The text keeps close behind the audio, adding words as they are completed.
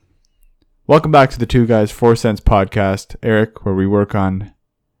Welcome back to the Two Guys 4 Cents podcast, Eric, where we work on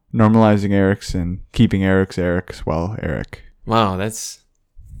normalizing Eric's and keeping Eric's well, Eric. Wow, that's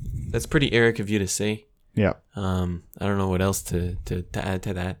pretty Eric of you to say. Yeah. I don't know what else to add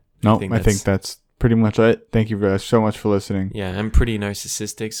to that. No, I think that's pretty much it. Thank you so much for listening. Yeah, I'm pretty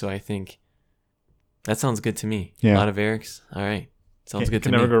narcissistic, so I think that sounds good to me. Yeah. A lot of Eric's. All right. Sounds good to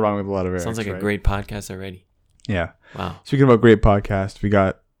me. Can never go wrong with a lot of Eric's. Sounds like right? a great podcast already. Yeah. Wow. Speaking about great podcast, we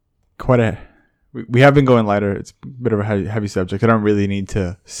got we have been going lighter. It's a bit of a heavy subject. I don't really need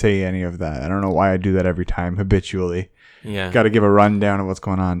to say any of that. I don't know why I do that every time habitually. Yeah. Got to give a rundown of what's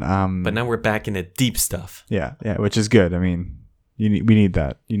going on. But now we're back into deep stuff. Yeah, which is good. I mean, we need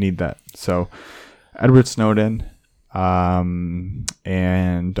that. You need that. So, Edward Snowden,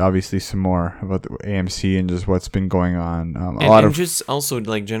 and obviously some more about the AMC and just what's been going on. And just also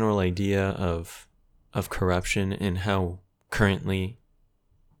like general idea of corruption and how currently,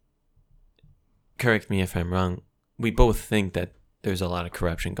 correct me if I'm wrong, we both think that there's a lot of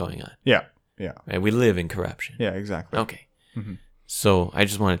corruption going on. Yeah. Right? We live in corruption. Yeah, exactly. Okay. Mm-hmm. So I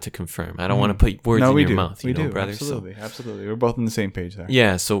just wanted to confirm. I don't want to put words in your mouth, you know, brother. Absolutely. We're both on the same page there.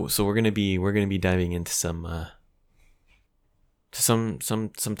 Yeah. So we're gonna be diving into some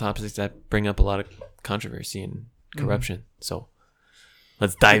topics that bring up a lot of controversy and corruption. So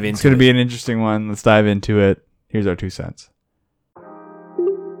let's dive into it. It's gonna be an interesting one. Let's dive into it. Here's our 2 cents.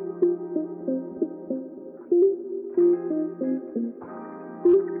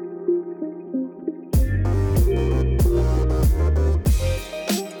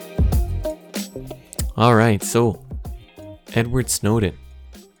 All right, so Edward Snowden,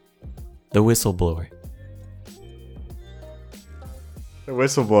 the whistleblower. The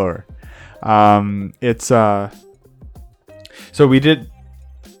whistleblower. It's so we did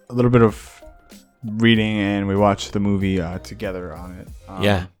a little bit of reading and we watched the movie together on it.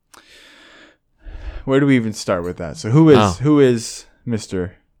 Yeah. Where do we even start with that? So who is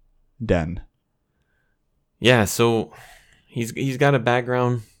Mr. Den? Yeah, so he's got a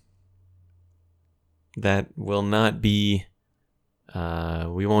background that will not be,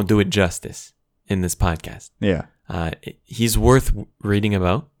 we won't do it justice in this podcast. Yeah. He's worth reading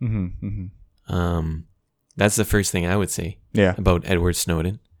about. Mm-hmm, mm-hmm. That's the first thing I would say about Edward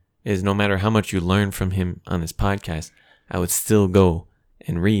Snowden, is no matter how much you learn from him on this podcast, I would still go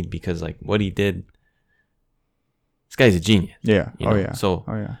and read, because like what he did, this guy's a genius. Yeah. You know? So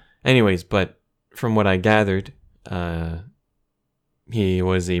anyways, but from what I gathered, he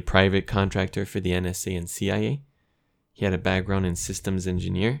was a private contractor for the NSA and CIA. He had a background in systems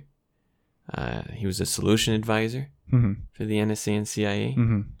engineer. He was a solution advisor for the NSA and CIA.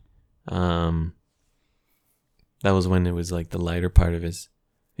 Mm-hmm. That was when it was like the lighter part of his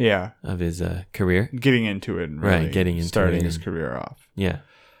career. Getting into it, and really starting his career off. Yeah.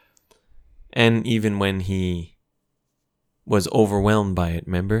 And even when he was overwhelmed by it,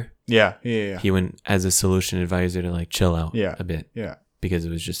 remember? Yeah. He went as a solution advisor to like chill out a bit. Yeah. Because it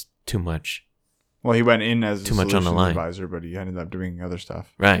was just too much. Well, he went in as too much on the line advisor, but he ended up doing other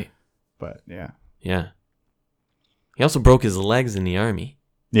stuff. Right. But yeah. Yeah. He also broke his legs in the army.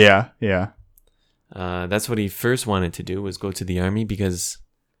 Yeah. That's what he first wanted to do, was go to the army, because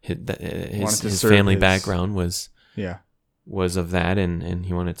his family background was of that, and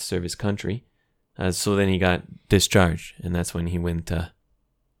he wanted to serve his country. So then he got discharged, and that's when he went for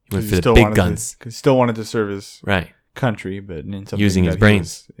the big guns. He still wanted to serve his country, but in something using his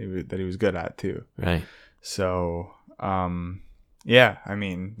brains that he was good at too. Right. So, yeah, I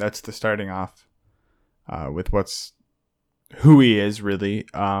mean, that's the starting off with who he is really.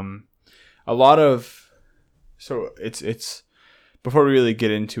 It's before we really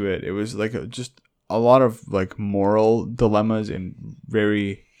get into it, it was like just a lot of like moral dilemmas and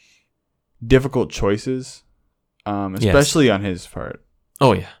very difficult choices, especially on his part.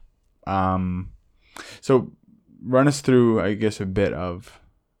 Oh yeah. So run us through, I guess, a bit of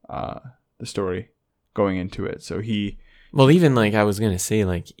the story going into it. So even like I was gonna say,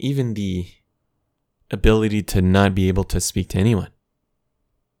 like even the ability to not be able to speak to anyone.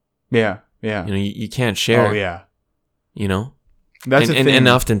 Yeah. You know, you can't share. Oh yeah. You know. That's the thing. And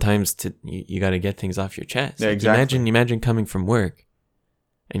oftentimes you got to get things off your chest. Yeah, like exactly. Imagine coming from work,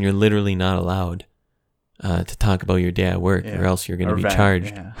 and you're literally not allowed to talk about your day at work, or else you're going to be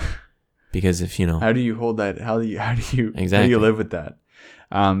charged. Yeah. Because if you know, how do you hold that? How do you exactly. How do you live with that?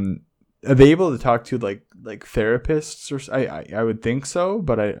 Are they able to talk to like therapists, or I would think so,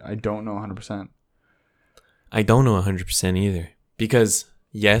 but I don't know 100%. I don't know 100% either, because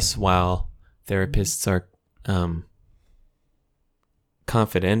yes, while therapists are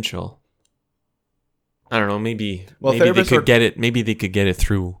confidential, I don't know, maybe they could get it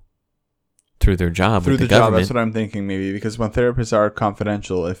through through their job through with the job. government. That's what I'm thinking, maybe, because when therapists are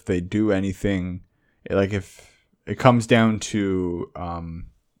confidential, if they do anything, like if it comes down to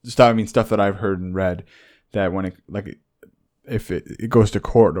stuff that I've heard and read, that when if it goes to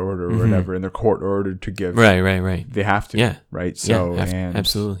court order or whatever, and they're court ordered to give, right, they have to, yeah, right. So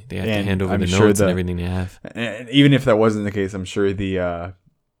absolutely, they have to hand over the notes and everything they have. And even if that wasn't the case, I'm sure the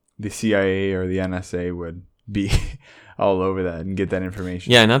CIA or the NSA would be all over that and get that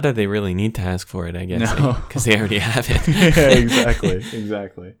information. Yeah, not that they really need to ask for it, I guess, because they already have it. Yeah,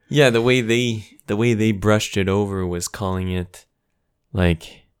 exactly. Yeah, the way they brushed it over was calling it,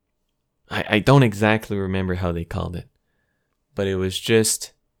 like, I don't exactly remember how they called it, but it was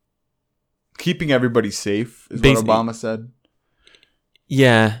just keeping everybody safe, is what Obama said.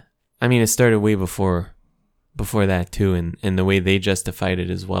 Yeah, I mean, it started way before that too, and the way they justified it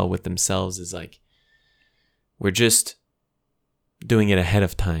as well with themselves is like, we're just doing it ahead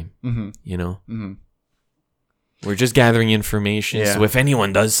of time, you know? Mm-hmm. We're just gathering information, so if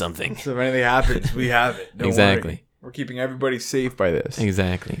anyone does something. So if anything happens, we have it. Don't worry. We're keeping everybody safe by this.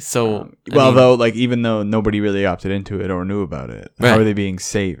 Exactly. So, even though nobody really opted into it or knew about it, how are they being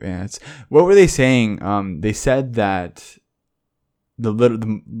safe? Yeah, what were they saying? They said that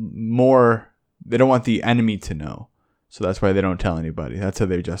the more, they don't want the enemy to know, so that's why they don't tell anybody. That's how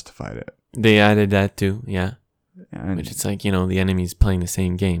they justified it. They added that too, yeah. Which it's like, you know, the enemy's playing the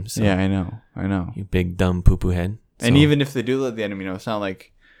same game. So yeah, I know. You big dumb poo-poo head. And even if they do let the enemy know, it's not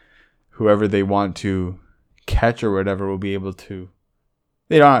like whoever they want to catch or whatever will be able to.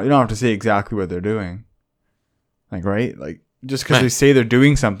 You don't have to say exactly what they're doing. Like, right? Like, just because they say they're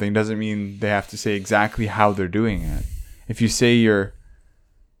doing something doesn't mean they have to say exactly how they're doing it. If you say you're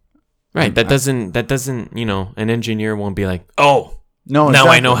right, that doesn't, you know, an engineer won't be like, oh, no, now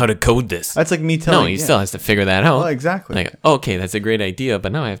exactly. I know how to code this. That's like me telling. No, he still has to figure that out. Well, exactly. Like, okay, that's a great idea,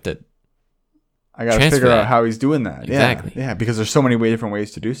 but now I have to. I got to figure out how he's doing that. Exactly. Yeah, because there's so many different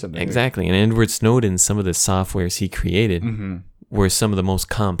ways to do something. Exactly. And Edward Snowden, some of the softwares he created were some of the most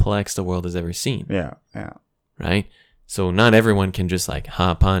complex the world has ever seen. Yeah. Right? So not everyone can just like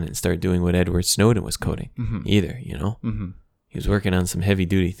hop on and start doing what Edward Snowden was coding either, you know? Mm-hmm. He was working on some heavy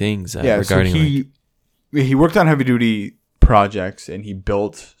duty things regarding. So he worked on heavy duty projects, and he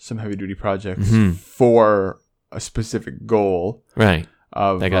built some heavy duty projects for a specific goal. Right.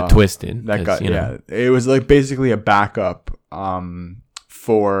 That got twisted. It was like basically a backup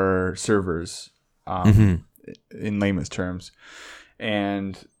for servers, in layman's terms,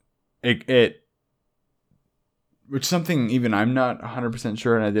 and it which something even I'm not 100%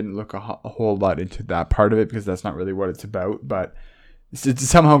 sure, and I didn't look a whole lot into that part of it because that's not really what it's about, but it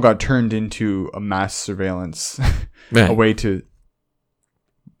somehow got turned into a mass surveillance, a way to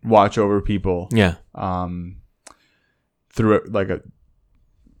watch over people. Yeah. Through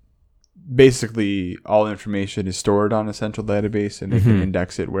basically all information is stored on a central database, and they can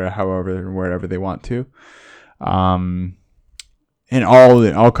index it wherever they want to. And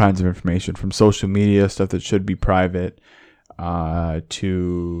all kinds of information, from social media stuff that should be private,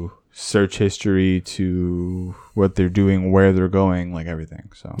 to search history, to what they're doing, where they're going, like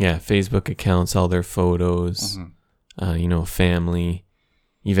everything. So yeah, Facebook accounts, all their photos, family,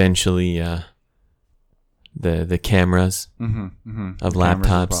 eventually the cameras of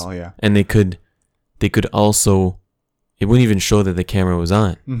laptops, well, yeah. And they could also, it wouldn't even show that the camera was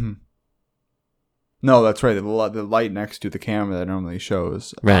on. No, that's right. The light next to the camera that normally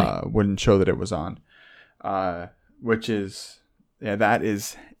shows wouldn't show that it was on, which is that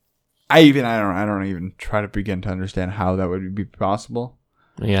is. I don't even try to begin to understand how that would be possible.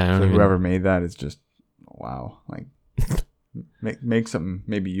 Yeah, whoever made that is just wow. Like, make something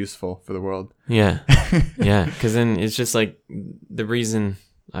maybe useful for the world. Yeah, yeah. Because then it's just like the reason.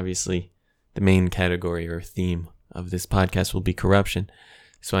 Obviously, the main category or theme of this podcast will be corruption.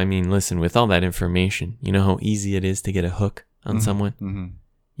 So I mean, listen, with all that information, you know how easy it is to get a hook on someone.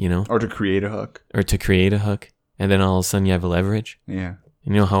 You know, or to create a hook, and then all of a sudden you have a leverage. Yeah.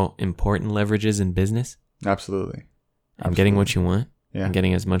 You know how important leverage is in business? Absolutely. And getting what you want. Yeah. And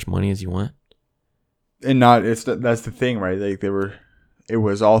getting as much money as you want. And that's the thing, right? Like it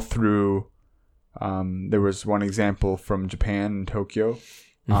was all through, there was one example from Japan and Tokyo,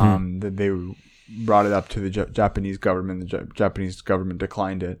 that they brought it up to the Japanese government. The Japanese government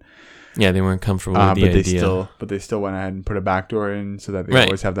declined it. Yeah, they weren't comfortable with the idea. But they still went ahead and put a backdoor in so that they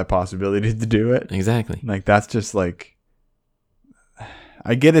always have that possibility to do it. Exactly. Like, that's just like,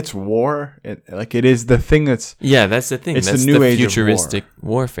 I get it's war. It is the thing that's... Yeah, that's the thing. It's that's the new age futuristic of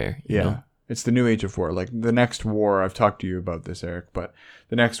war. Warfare. You know? It's the new age of war. Like the next war, I've talked to you about this, Eric, but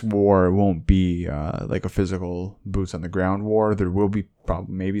the next war won't be like a physical boots on the ground war. There will be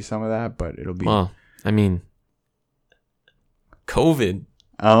probably maybe some of that, but it'll be. Well, I mean, COVID.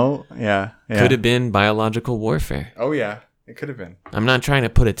 Oh, yeah. Could have been biological warfare. Oh, yeah. It could have been. I'm not trying to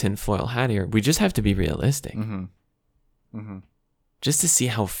put a tinfoil hat here. We just have to be realistic. Just to see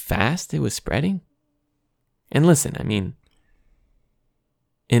how fast it was spreading. And listen, I mean,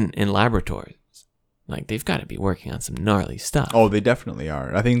 in laboratories, like they've got to be working on some gnarly stuff. Oh, they definitely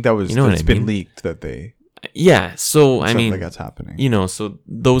are. I think that was, it's been leaked that they. Yeah. So, I mean, like that's happening. So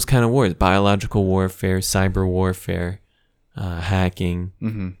those kind of wars, biological warfare, cyber warfare, hacking.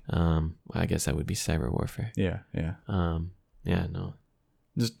 I guess that would be cyber warfare. Yeah.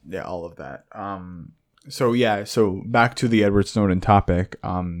 Just all of that. So back to the Edward Snowden topic.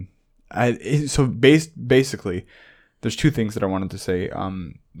 Basically, there's two things that I wanted to say.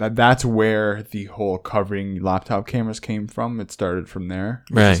 That's where the whole covering laptop cameras came from. It started from there.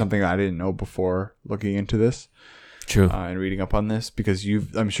 Which is something that I didn't know before looking into this. True. And reading up on this, because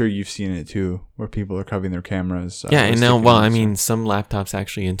I'm sure you've seen it too, where people are covering their cameras. Yeah, and now, I mean, some laptops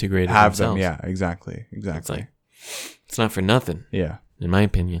actually integrate have themselves. them. Yeah, exactly. It's like, it's not for nothing. Yeah. In my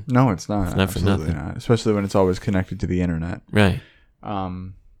opinion. No, it's not. It's not for nothing. Not. Especially when it's always connected to the internet. Right.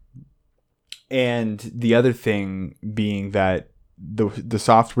 And the other thing being that the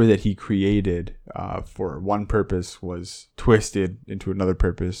software that he created for one purpose was twisted into another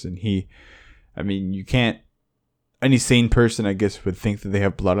purpose. And you can't, any sane person, I guess, would think that they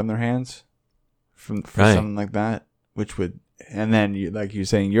have blood on their hands for something like that, which would, and then like you're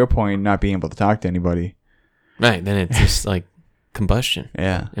saying, your point, not being able to talk to anybody. Right. Then it's just like combustion.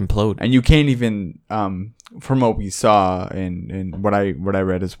 Yeah. Implode. And you can't even, from what we saw and what I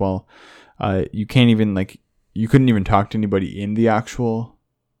read as well, you can't even you couldn't even talk to anybody in the actual,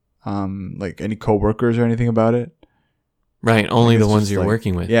 like any coworkers or anything about it. Right. Only the ones you're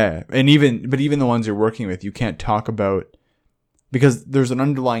working with. Yeah. And even the ones you're working with, you can't talk about, because there's an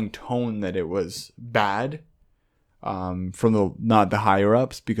underlying tone that it was bad, from not the higher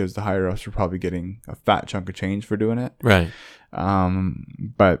ups, because the higher ups were probably getting a fat chunk of change for doing it. Right.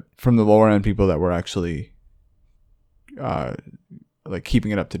 But from the lower end people that were actually, like keeping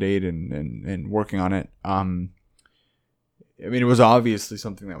it up to date and working on it. I mean, it was obviously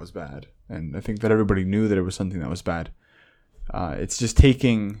something that was bad. And I think that everybody knew that it was something that was bad. It's just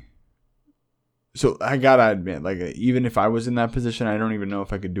taking. So I gotta admit, like, even if I was in that position, I don't even know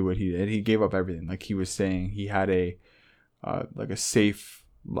if I could do what he did. He gave up everything. Like he was saying, he had a safe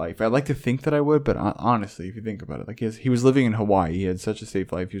life. I'd like to think that I would, but honestly, if you think about it, like he was living in Hawaii. He had such a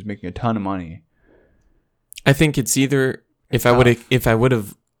safe life. He was making a ton of money. I think it's either if I would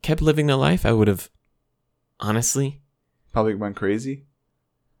have kept living the life, I would have honestly probably went crazy.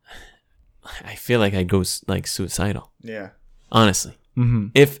 I feel like I'd go like suicidal. Yeah. Honestly. Mm-hmm.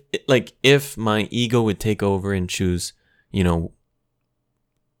 If my ego would take over and choose,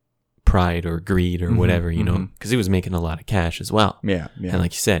 pride or greed or whatever, because he was making a lot of cash as well. Yeah. And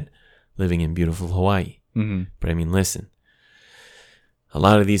like you said, living in beautiful Hawaii. Mm-hmm. But I mean, listen, a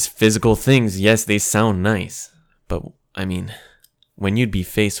lot of these physical things, yes, they sound nice, but I mean, when you'd be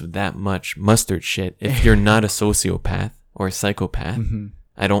faced with that much mustard shit, if you're not a sociopath or a psychopath,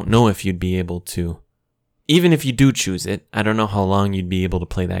 I don't know if you'd be able to. Even if you do choose it, I don't know how long you'd be able to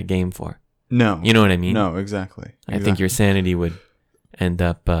play that game for. No. You know what I mean? No, exactly. I think your sanity would end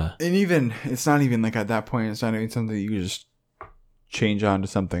up... and even, it's not even like at that point, it's not even something that you just change on to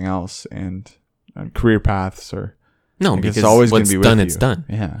something else and career paths or... No, because it's always what's done, it's done.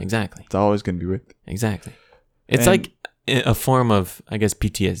 Yeah. Exactly. It's always going to be with you. Exactly. It's like a form of, I guess,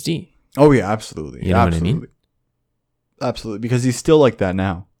 PTSD. Oh, yeah, absolutely. You know what I mean? Absolutely. Because he's still like that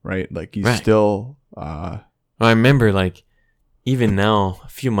now, right? Like he's still... Well, I remember, like, even now, a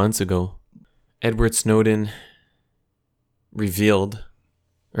few months ago, Edward Snowden revealed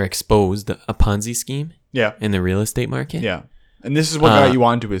or exposed a Ponzi scheme in the real estate market. Yeah. And this is what got you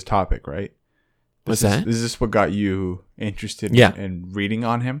onto his topic, right? What's that? Is this what got you interested in reading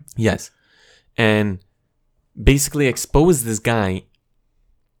on him? Yes. And basically exposed this guy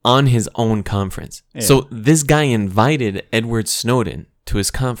on his own conference. Yeah. So this guy invited Edward Snowden to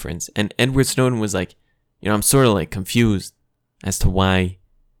his conference, and Edward Snowden was like, I'm sort of like confused as to why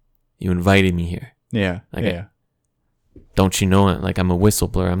you invited me here. Yeah. Like, don't you know it? Like, I'm a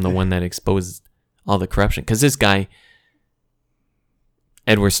whistleblower. I'm the one that exposed all the corruption. Because this guy,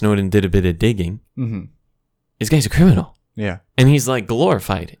 Edward Snowden, did a bit of digging. Mm-hmm. This guy's a criminal. Yeah. And he's like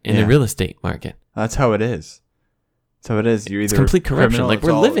glorified in the real estate market. That's how it is. That's how it is. You're either complete corruption. Like,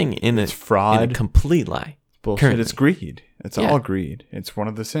 we're living in it's fraud, in a complete lie. Bullshit. Currently. It's greed. It's all greed. It's one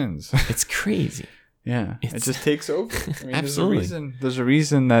of the sins. It's crazy. Yeah, it just takes over. I mean, absolutely. There's a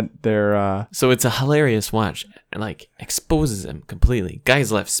reason that they're. So it's a hilarious watch. Like exposes him completely.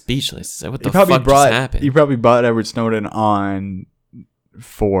 Guy's left speechless. Like, what the fuck just happened? You probably brought Edward Snowden on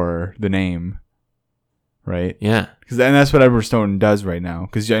for the name, right? Yeah, and that's what Edward Snowden does right now.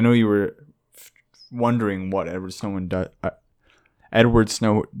 Because I know you were wondering what Edward Snowden does. Edward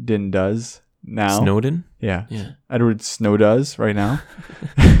Snowden does now. Snowden? Yeah. Edward Snow does right now.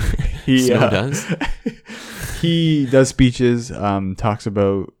 Snow does. He does speeches, talks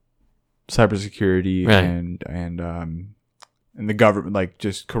about cybersecurity and the government, like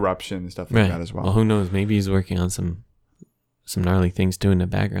just corruption and stuff like that as well. Well, who knows? Maybe he's working on some gnarly things too in the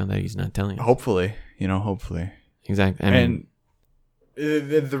background that he's not telling us. Hopefully. Hopefully. Exactly. I mean,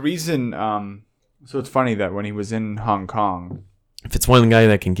 the reason, so it's funny that when he was in Hong Kong, if it's one guy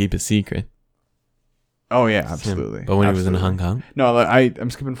that can keep a secret. Oh yeah, absolutely. But when he was in Hong Kong? No, I'm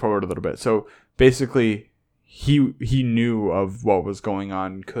skipping forward a little bit. So basically, he knew of what was going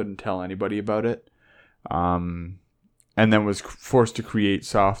on, couldn't tell anybody about it, and then was forced to create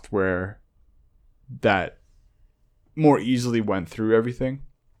software that more easily went through everything,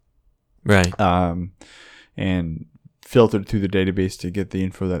 right? And filtered through the database to get the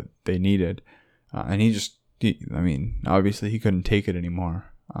info that they needed, and obviously he couldn't take it anymore.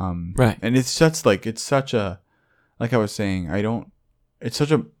 Right. And it's such a, like I was saying, it's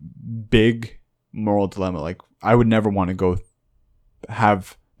such a big moral dilemma. Like I would never want to go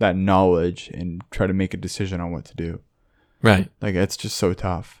have that knowledge and try to make a decision on what to do. Right. Like it's just so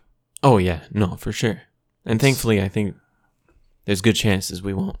tough. Oh yeah, no, for sure. And thankfully I think there's good chances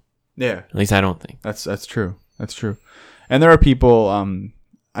we won't. Yeah. At least I don't think. That's true. That's true. And there are people,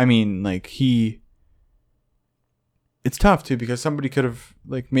 it's tough too because somebody could have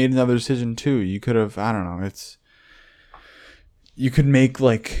like made another decision too. You could have, I don't know. You could make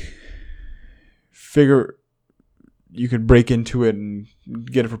you could break into it and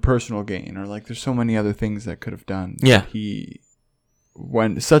get it for personal gain, or like there's so many other things that could have done. Yeah. He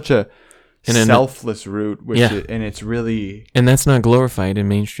went such a selfless route, and it's really, and that's not glorified in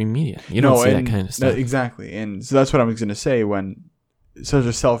mainstream media. You don't see that kind of stuff. Exactly, and so that's what I was going to say. When such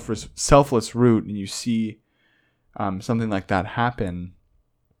a selfless route, and you see something like that happen,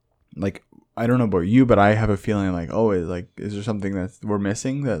 like I don't know about you, but I have a feeling like, is there something that we're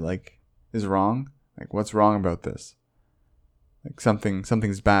missing that like is wrong? Like what's wrong about this? Like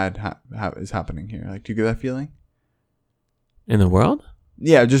something's bad is happening here. Like, do you get that feeling in the world?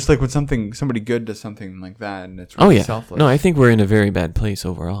 Yeah, just like when somebody good does something like that, and it's really selfless. No, I think we're in a very bad place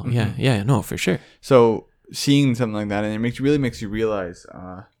overall. Mm-hmm. Yeah, no, for sure. So seeing something like that, and it really makes you realize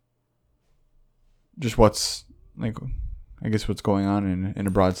just what's like, I guess what's going on in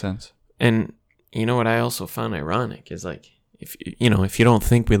a broad sense. And you know what I also found ironic is like, if you don't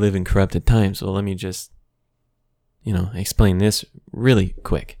think we live in corrupted times, well, let me just explain this really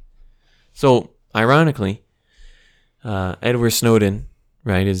quick. So ironically, Edward Snowden,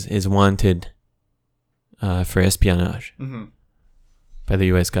 right, is wanted for espionage by the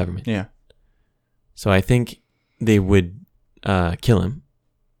U.S. government. Yeah. So I think they would kill him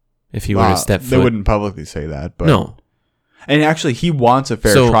if he were to step foot. They wouldn't publicly say that, but no. And actually, he wants a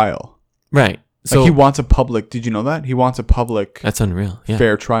fair trial. Right. So he wants a public. Did you know that he wants a public? That's unreal. Yeah.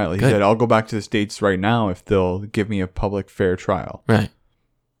 Fair trial. He said, "I'll go back to the States right now if they'll give me a public fair trial." Right.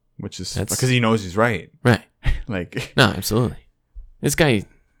 Which is because he knows he's right. Right. Like no, absolutely. This guy,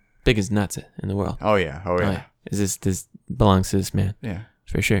 biggest nuts in the world. Oh yeah. Is this belongs to this man? Yeah,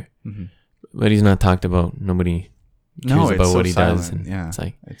 for sure. Mm-hmm. But he's not talked about. Nobody cares about what he does. And yeah, it's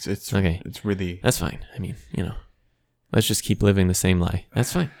like it's okay. It's really that's fine. I mean, let's just keep living the same lie.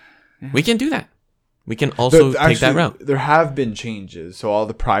 That's fine. Yeah. We can do that. We can also take that route. There have been changes. So all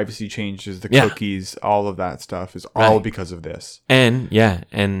the privacy changes, the cookies, all of that stuff is all because of this. And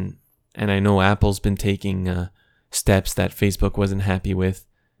I know Apple's been taking steps that Facebook wasn't happy with.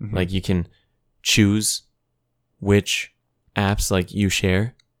 Mm-hmm. Like you can choose which apps like you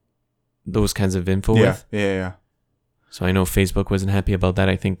share those kinds of info with. Yeah. So I know Facebook wasn't happy about that.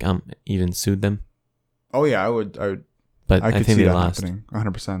 I think even sued them. Oh yeah, I would. But I could think see they that lost. happening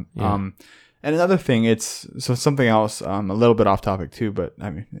 100%. Yeah. And another thing, it's something else, a little bit off topic too, but I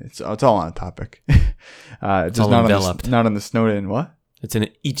mean, it's all on topic. It's all enveloped. Not on the Snowden. What? It's an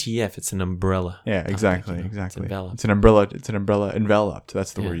ETF. It's an umbrella. Yeah, exactly. It's an umbrella. It's an umbrella enveloped.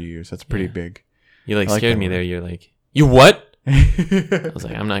 That's the word you use. That's pretty big. You scared me there. You're like, you what? I was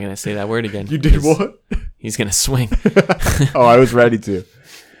like, I'm not gonna say that word again. You did what? He's gonna swing. Oh, I was ready to.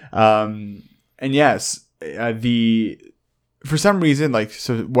 And yes, for some reason,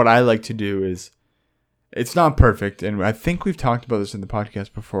 so what I like to do is it's not perfect, and I think we've talked about this in the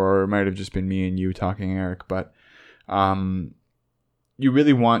podcast before, or it might have just been me and you talking, Eric, but you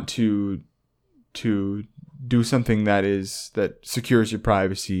really want to do something that secures your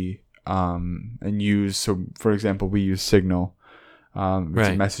privacy, and use, so for example, we use Signal. It's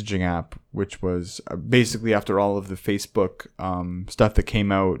a messaging app, which was basically after all of the Facebook stuff that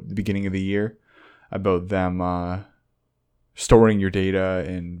came out at the beginning of the year about them storing your data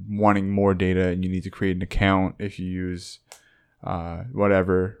and wanting more data, and you need to create an account if you use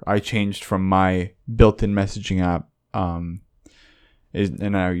whatever. I changed from my built-in messaging app, and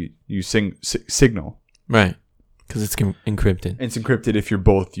now you use Signal. Right, because it's encrypted. It's encrypted if you're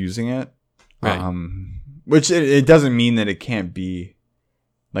both using it. Right. Which it doesn't mean that it can't be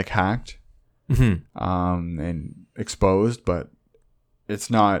like hacked and exposed, but it's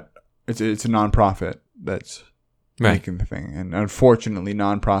not. It's a nonprofit that's making the thing, and unfortunately,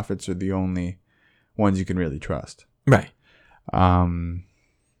 nonprofits are the only ones you can really trust. Right. And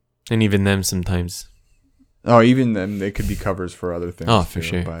even them sometimes. Oh, even them, they could be covers for other things. Oh, for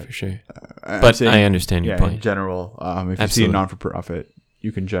sure, for sure. But saying, I understand your point. In general, if you see a non-for-profit,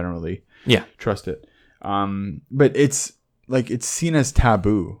 you can generally trust it. But it's seen as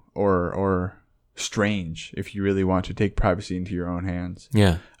taboo or strange if you really want to take privacy into your own hands.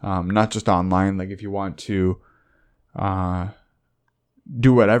 Yeah. Not just online. Like if you want to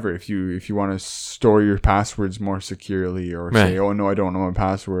do whatever, if you want to store your passwords more securely, or say, oh no, I don't know my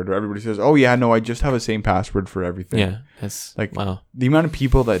password, or everybody says, oh yeah, no, I just have the same password for everything. Yeah, that's like, wow. The amount of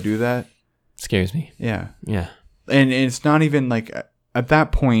people that do that scares me. Yeah. Yeah. And it's not even like at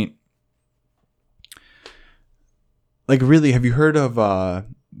that point. Like, really, have you heard of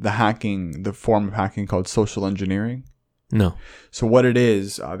the form of hacking called social engineering? No. So what it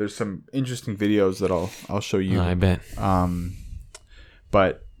is, there's some interesting videos that I'll show you. Oh, I bet.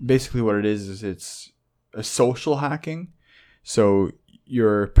 But basically what it is it's a social hacking. So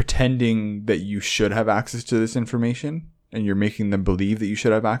you're pretending that you should have access to this information, and you're making them believe that you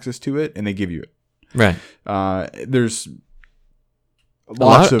should have access to it, and they give you it. Right. There's a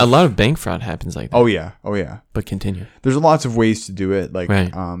lot of bank fraud happens like that. Oh yeah. But continue. There's lots of ways to do it. Like,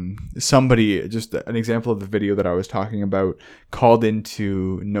 somebody, just an example of the video that I was talking about, called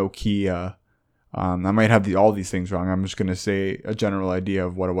into Nokia. I might have all these things wrong. I'm just going to say a general idea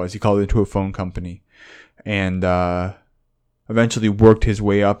of what it was. He called into a phone company, and eventually worked his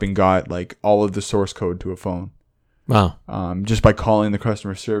way up and got like all of the source code to a phone. Wow. Just by calling the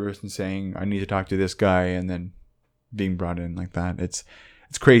customer service and saying, I need to talk to this guy, and then being brought in like that. It's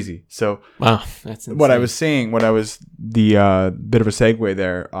crazy. So wow, that's insane. What I was saying, the bit of a segue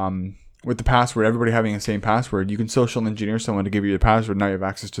there, with the password, everybody having the same password, you can social engineer someone to give you the password. Now you have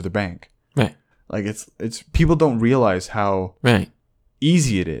access to the bank. Right. Like it's people don't realize how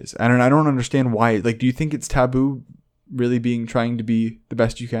easy it is. And I don't understand why. Like, do you think it's taboo really trying to be the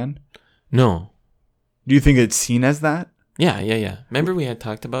best you can? No. Do you think it's seen as that? Yeah. Remember we had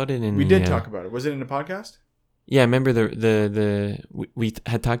talked about it we did talk about it. Was it in a podcast? Yeah, remember we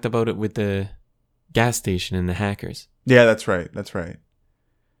had talked about it with the gas station and the hackers. Yeah, that's right.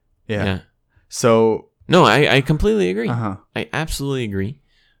 Yeah. So no, I completely agree. Uh-huh. I absolutely agree.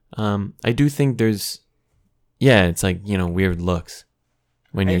 I do think there's, it's like, weird looks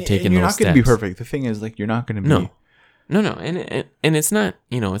when you're taking those steps. You're not going to be perfect. The thing is, like, you're not going to be. No, and it's not,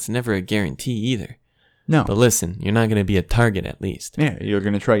 it's never a guarantee either. No. But listen, you're not going to be a target at least. Yeah, you're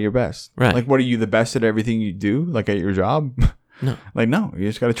going to try your best. Right. Like, what, are you the best at everything you do? Like, at your job? No. Like, no, you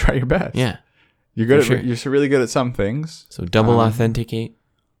just got to try your best. Yeah. You're good you're really good at some things. So double authenticate.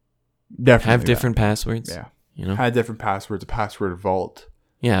 Definitely. Have different passwords. Yeah. Have different passwords, a password vault.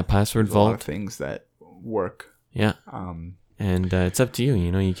 Yeah, a password vault. A lot of things that work. Yeah. And it's up to you.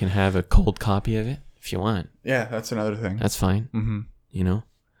 You can have a cold copy of it if you want. Yeah, that's another thing. That's fine. Mm-hmm.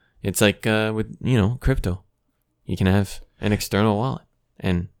 It's like with crypto, you can have an external wallet,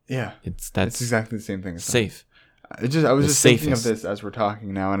 and it's exactly the same thing. It's safe. I was just thinking of this as we're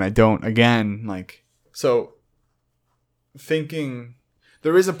talking now, and I don't thinking.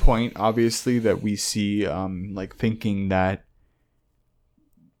 There is a point, obviously, that we see, thinking that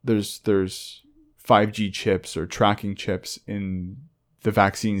there's 5G chips or tracking chips in the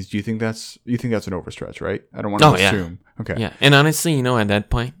vaccines. Do you think that's an overstretch, right? I don't want to assume. Yeah. Okay. Yeah. And honestly, at that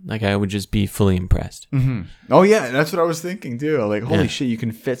point, I would just be fully impressed. Mm-hmm. Oh yeah, that's what I was thinking too. Like, holy shit, you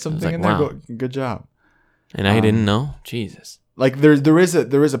can fit something in there. Wow. Good job. And I didn't know. Jesus. Like there is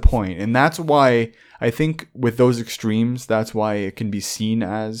a point, and that's why I think with those extremes, that's why it can be seen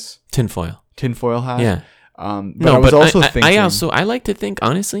as tinfoil hat. Yeah. But I was also thinking. I like to think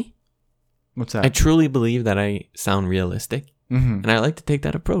honestly. What's that? I truly believe that I sound realistic. Mm-hmm. And I like to take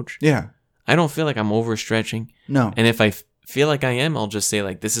that approach. Yeah. I don't feel like I'm overstretching. No. And if I feel like I am, I'll just say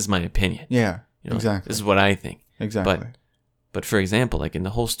like, this is my opinion. Yeah, exactly. Like, this is what I think. Exactly. But for example, like in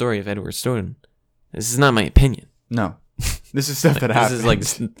the whole story of Edward Snowden, this is not my opinion. No. This is stuff that happens.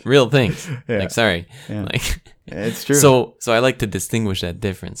 This is like real things. Yeah. Like, sorry. Yeah. Like, it's true. So I like to distinguish that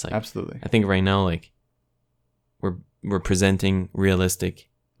difference. Like, absolutely. I think right now, like, we're presenting realistic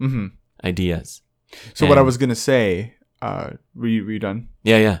ideas. So what I was gonna say, were you done?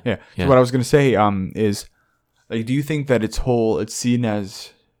 Yeah. So what I was gonna say, is, like, do you think that it's seen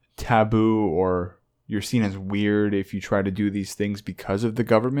as taboo, or you're seen as weird if you try to do these things because of the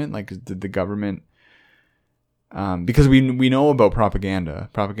government? Like, did the government? Because we know about propaganda.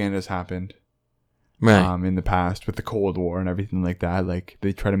 Propaganda has happened, right? In the past with the Cold War and everything like that. Like,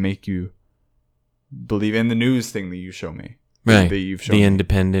 they try to make you believe in the news thing that you show me, right? That you've shown the me.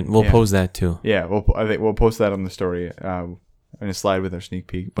 Independent. We'll post that too. Yeah, I think we'll post that on the story, in a slide with our sneak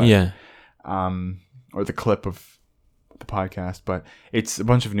peek. But, yeah, or the clip of the podcast. But it's a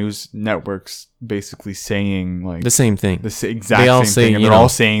bunch of news networks basically saying like the same thing. The exact same thing, and they're all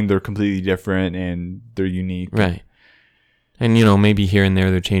saying they're completely different and they're unique. Right. And, maybe here and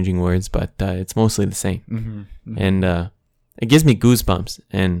there they're changing words, but it's mostly the same. Mm-hmm. And it gives me goosebumps,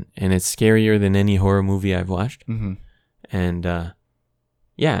 and it's scarier than any horror movie I've watched. Mm-hmm. And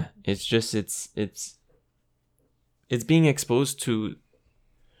yeah, it's just it's being exposed to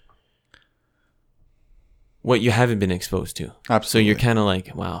what you haven't been exposed to. Absolutely. So you're kind of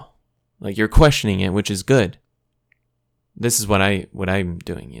like, wow, like you're questioning it, which is good. This is what I'm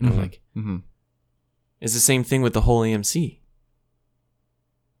doing, like it's the same thing with the whole AMC.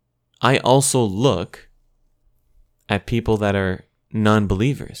 I also look at people that are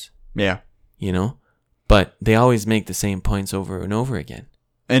non-believers. Yeah. But they always make the same points over and over again.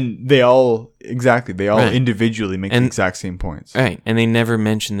 And they all individually make the exact same points. Right. And they never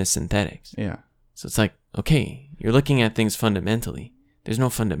mention the synthetics. Yeah. So it's like, okay, you're looking at things fundamentally. There's no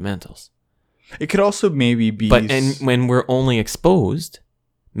fundamentals. It could also maybe be... But when we're only exposed,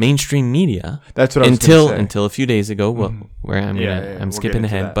 mainstream media... That's what I was going to say. Until a few days ago, where I'm skipping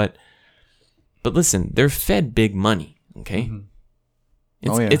ahead, but listen, they're fed big money, okay?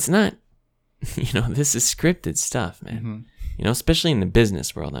 Mm-hmm. It's not... this is scripted stuff, man. Mm-hmm. Especially in the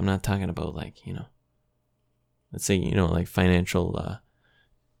business world. I'm not talking about like, let's say, like financial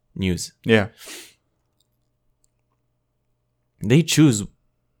news. Yeah. They choose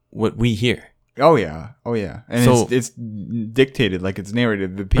what we hear. Oh yeah. And so, it's dictated, like it's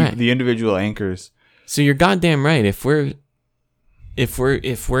narrated. The people, the individual anchors. So you're goddamn right. If we're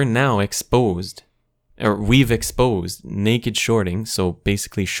now exposed, or we've exposed naked shorting, so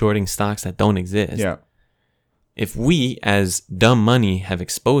basically shorting stocks that don't exist. Yeah. If we, as dumb money, have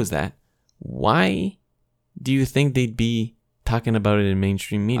exposed that, why do you think they'd be talking about it in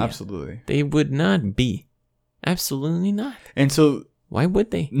mainstream media? Absolutely. They would not be. Absolutely not. And so... Why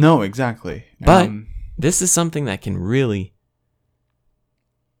would they? No, exactly. But this is something that can really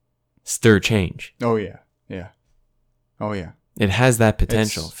stir change. Oh, yeah. Yeah. Oh, yeah. It has that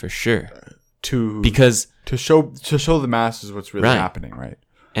potential for sure. To show the masses what's really happening, right?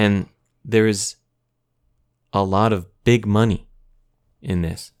 And there is a lot of big money in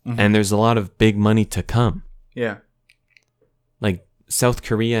this. Mm-hmm. And there's a lot of big money to come. Yeah. Like South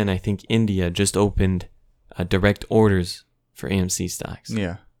Korea and I think India just opened direct orders for AMC stocks.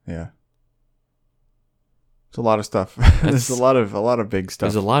 Yeah. It's a lot of stuff. There's a lot of big stuff.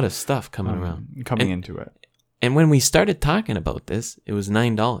 There's a lot of stuff coming around. Into it. And when we started talking about this, it was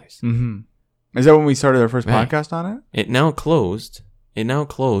 $9. Mm-hmm. Is that when we started our first podcast on it? It now closed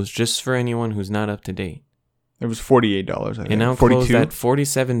just for anyone who's not up to date. It was $48, I think. It now closed at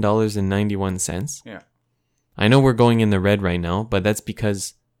 $47.91. Yeah. I know we're going in the red right now, but that's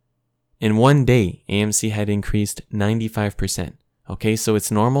because in one day, AMC had increased 95%. Okay, so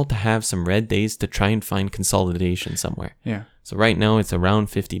it's normal to have some red days to try and find consolidation somewhere. Yeah. So right now, it's around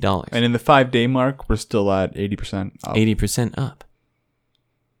 $50. And in the 5-day mark, we're still at 80% up. 80% up.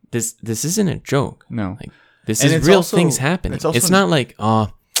 This isn't a joke. No. Like, this is real things happening. It's not like,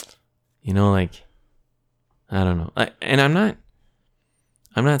 like, I don't know. And I'm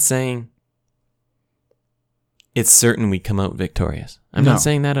not saying it's certain we come out victorious. I'm not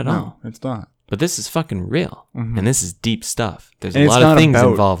saying that at all. No, it's not. But this is fucking real. Mm-hmm. And this is deep stuff. There's a lot of things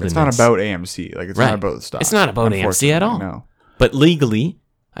involved in this. It's not about AMC. Like, it's not about the stock. It's not about AMC at all. No. But legally,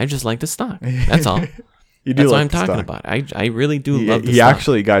 I just like the stock. That's all. That's what I'm talking about. I really do love the stock. He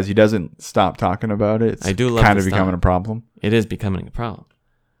actually, guys, he doesn't stop talking about it. I do love kind of becoming a problem. It is becoming a problem.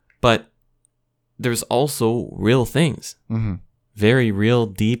 But there's also real things. Mm-hmm. Very real,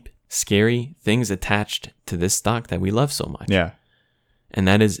 deep, scary things attached to this stock that we love so much. Yeah. and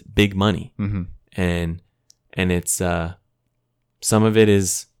that is big money. Mm-hmm. And it's some of it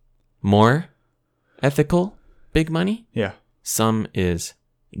is more ethical, big money. Yeah. Some is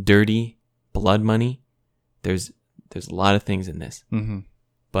dirty blood money. There's a lot of things in this. Mm-hmm.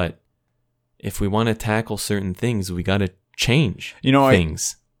 But if we want to tackle certain things, we got to change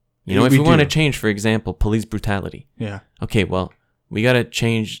things. If we want to change, for example, police brutality. Yeah. Okay, well, we got to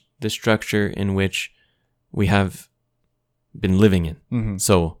change the structure in which we have been living in. Mm-hmm.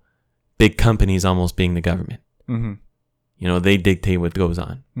 So big companies almost being the government. Mm-hmm. They dictate what goes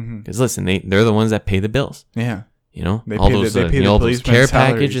on. Because listen, they're the ones that pay the bills. Yeah. They all those care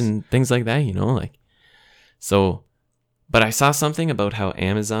package and things like that, So, but I saw something about how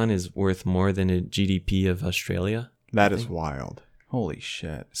Amazon is worth more than a GDP of Australia. That is wild. Holy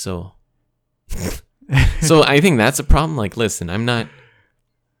shit. So I think that's a problem. Like, listen,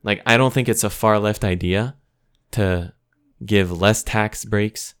 I don't think it's a far left idea to give less tax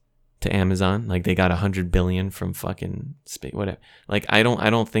breaks to Amazon. Like, they got $100 billion from fucking space, whatever. Like, I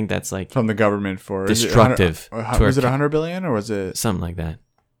don't think that's like from the government for destructive. Was it $100 billion or was it something like that?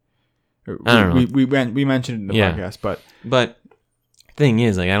 I don't know. We mentioned it in the podcast, but thing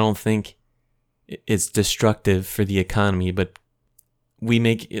is, like, I don't think it's destructive for the economy, but we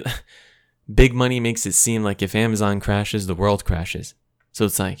make it, big money makes it seem like if Amazon crashes, the world crashes. So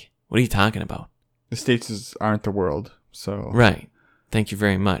it's like, what are you talking about? The States aren't the world, so right. Thank you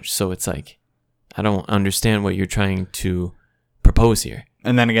very much. So it's like, I don't understand what you're trying to propose here.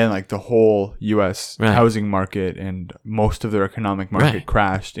 And then again, like the whole U.S. housing market and most of their economic market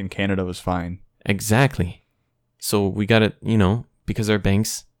crashed, and Canada was fine. Exactly. So we got to, because our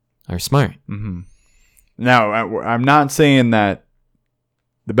banks are smart. Mm-hmm. Now, I'm not saying that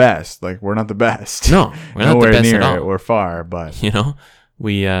the best. Like, we're not the best. No, we're not the best near at all. It or far, but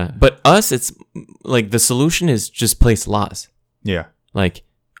we. But us, it's like the solution is just place laws. Yeah. Like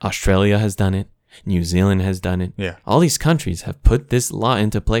Australia has done it. New Zealand has done it. Yeah. All these countries have put this law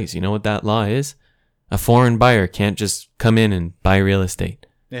into place. You know what that law is? A foreign buyer can't just come in and buy real estate.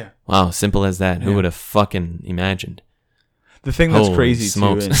 Yeah. Wow, simple as that. Who would have fucking imagined? The thing that's crazy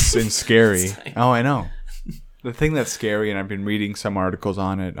too and scary. Oh, I know. The thing that's scary, and I've been reading some articles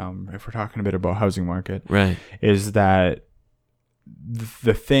on it, if we're talking a bit about housing market, right, is that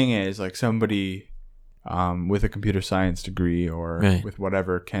the thing is, like, somebody with a computer science degree or with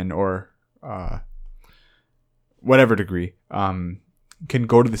whatever whatever degree can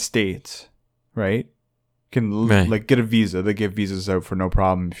go to the States, right? Can like get a visa. They give visas out for no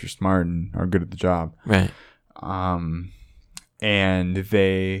problem if you're smart and are good at the job, right? And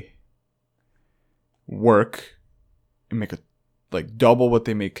they work and make double what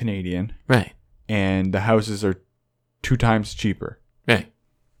they make Canadian, right? And the houses are 2 times cheaper, right?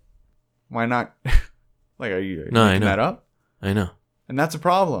 Why not? Like, are you making that up? I know, and that's a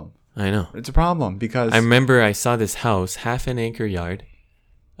problem. I know it's a problem because I remember I saw this house, half an acre yard,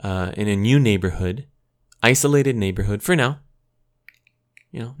 in a new neighborhood, isolated neighborhood for now.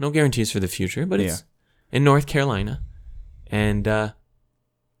 No guarantees for the future, but it's in North Carolina, and it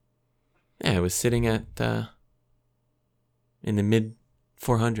was sitting at in the mid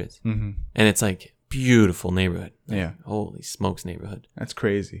 400s, mm-hmm. and it's like beautiful neighborhood. Like, holy smokes, neighborhood. That's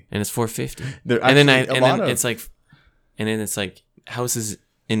crazy. And it's 450. And then it's like houses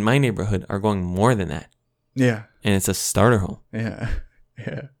in my neighborhood are going more than that. Yeah. And it's a starter home. Yeah.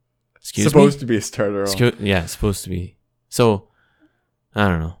 Yeah. Excuse me? Supposed to be a starter home. Yeah, supposed to be. So, I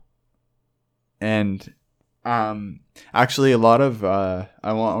don't know. And actually a lot of I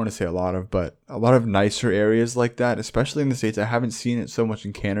want to say a lot of nicer areas like that, especially in the States. I haven't seen it so much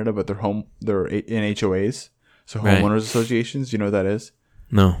in Canada, but they're in HOAs, so homeowners associations. You know what that is?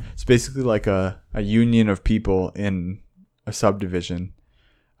 No. It's basically like a union of people in a subdivision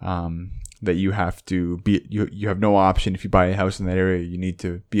that you have to be. You have no option. If you buy a house in that area, you need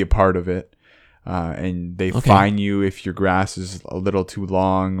to be a part of it. And they fine you if your grass is a little too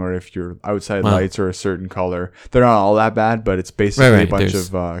long or if your outside lights are a certain color. They're not all that bad, but it's basically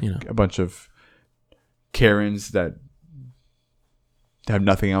a bunch of Karens that have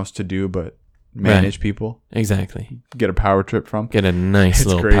nothing else to do but manage people. Exactly. Get a power trip from. Get a nice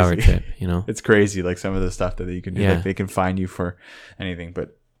little power trip, It's crazy, like some of the stuff that you can do. Like they can fine you for anything,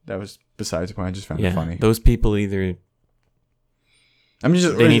 but that was besides the point. I just found it funny. Those people either...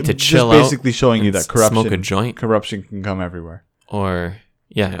 they need to chill out. Basically showing you that corruption, smoke a joint. Corruption can come everywhere. Or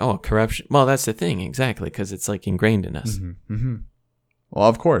corruption. Well, that's the thing, exactly, because it's like ingrained in us. Mm-hmm. Mm-hmm. Well,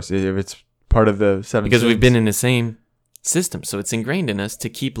 of course, if it's part of the 7 because sins. We've been in the same system, so it's ingrained in us to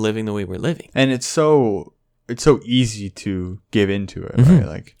keep living the way we're living. And it's so easy to give into it, right?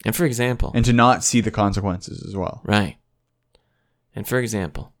 Like, and for example, and to not see the consequences as well, right? And for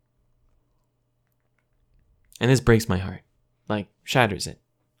example, and this breaks my heart, like shatters it.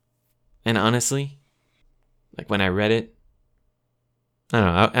 And honestly, like when I read it, I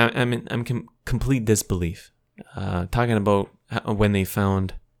don't know, I'm in complete disbelief. Talking about when they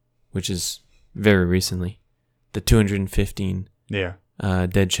found, which is very recently, the 215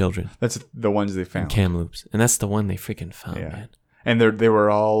 dead children. That's the ones they found. Kamloops. And that's the one they freaking found, man. And they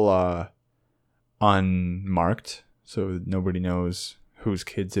were all unmarked, so nobody knows whose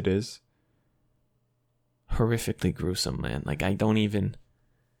kids it is. Horrifically gruesome, man. Like, I don't even...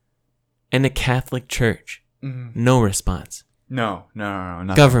 And the Catholic Church, no response. No.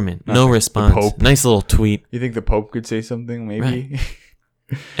 Nothing. Government, nothing. No response. The Pope. Nice little tweet. You think the Pope could say something, maybe? Right.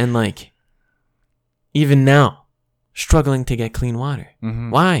 And like, even now, struggling to get clean water.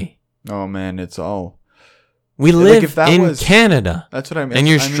 Why? Oh, man, it's all... We live in Canada. That's what I mean. And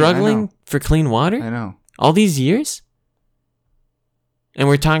you're struggling for clean water? I know. All these years? And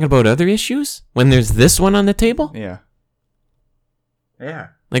we're talking about other issues when there's this one on the table? Yeah.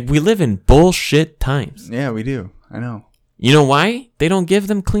 Like, we live in bullshit times. Yeah, we do. I know. You know why they don't give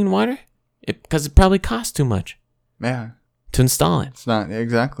them clean water? Because it probably costs too much. Yeah. To install it. It's not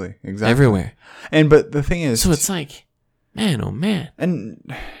exactly. Everywhere. But the thing is, so it's like, man, oh man.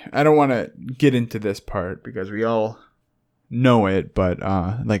 And I don't want to get into this part because we all know it, but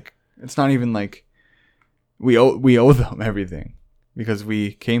like, it's not even like we owe them everything because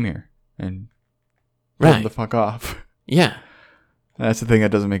we came here and told them to fuck off. Yeah. That's the thing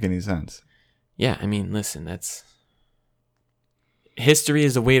that doesn't make any sense. Yeah, I mean, listen, that's... History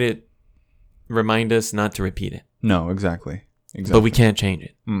is a way to remind us not to repeat it. No, exactly. But we can't change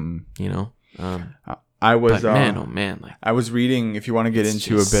it. Mm-mm. You know? I was... man, oh man. Like, I was reading, if you want to get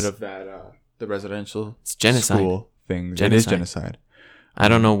into a bit of that, the residential school thing. Genocide. It is genocide. I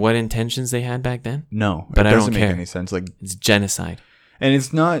don't know what intentions they had back then. No, but it doesn't make any sense. Like, it's genocide. And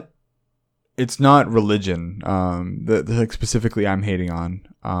it's not religion. Like specifically I'm hating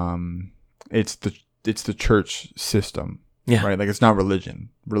on. It's the church system. Yeah. Right? Like, it's not religion.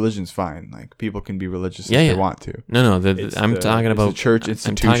 Religion's fine. Like, people can be religious if they want to. No. I'm talking about the church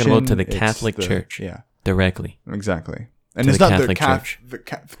institution. I'm talking about to the Catholic Church. Yeah. Directly. Exactly. And it's not the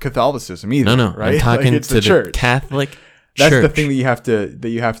Catholicism either. No. Right? I'm talking like, to the church. Catholic Church. That's the thing that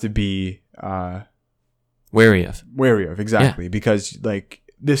you have to be wary of. Exactly. Because like,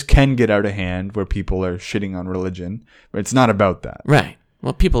 this can get out of hand where people are shitting on religion, but it's not about that. Right.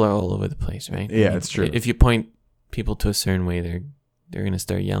 Well, people are all over the place, right? Yeah, it's true. If you point people to a certain way, they're going to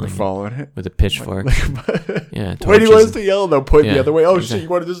start yelling. They're following it with a pitchfook. Yeah. Why do you want us to yell? They'll point the other way. Oh, exactly. Shit, you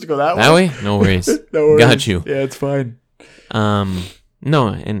wanted us to go that way? That way? No worries. No worries. Got you. Yeah, it's fine. No,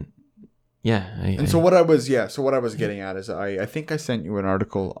 and yeah. So what I was getting at is I think I sent you an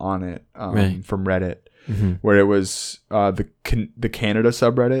article on it from Reddit. Mm-hmm. Where it was the Canada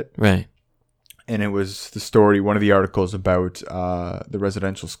subreddit, right? And it was the story, one of the articles about the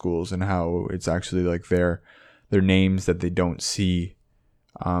residential schools and how it's actually like their names that they don't see.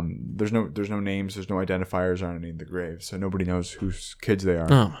 There's no names, there's no identifiers on any of the graves, so nobody knows whose kids they are.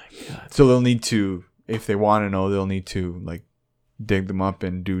 Oh my god! So they'll need to, if they want to know, they'll need to like dig them up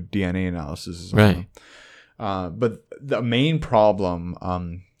and do DNA analysis, right? But the main problem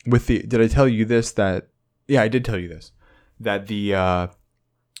did I tell you this? Yeah, I did tell you this. That the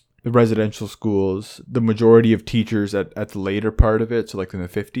residential schools, the majority of teachers at the later part of it, so like in the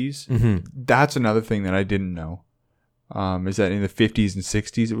 50s, that's another thing that I didn't know. Is that in the 50s and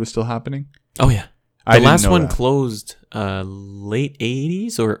 60s it was still happening? Oh, yeah. The last one closed late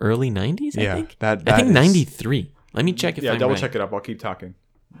 80s or early 90s, I think. I think 93. Let me check if I'm double right. Check it up. I'll keep talking.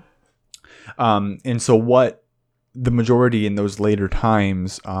 And so what the majority in those later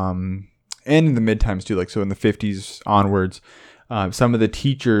times... and in the mid times too, like so in the 50s onwards, some of the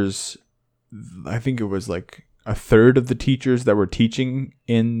teachers, I think it was like a third of the teachers that were teaching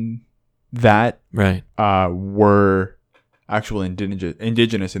in that were actual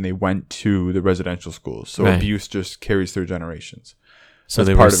indigenous, and they went to the residential schools. So abuse just carries through generations. So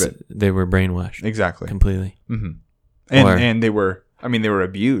that's part of it. They were brainwashed. Exactly. Completely. Mm-hmm. And they were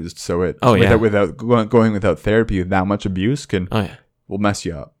abused. So without going without therapy, that much abuse will mess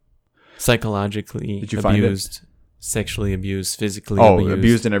you up. Psychologically abused, sexually abused, physically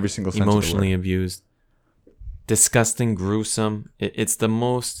abused in every single sense. Emotionally abused. Disgusting, gruesome. It's the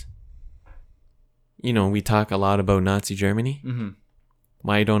most, we talk a lot about Nazi Germany. Mm-hmm.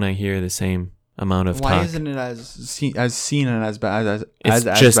 Why don't I hear the same amount of talk? Why isn't it as seen and as bad as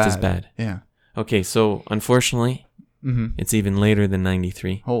just as bad? Yeah. Okay, so unfortunately, it's even later than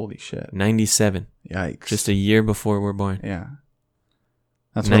 93. Holy shit. 97. Yikes. Just a year before we're born. Yeah.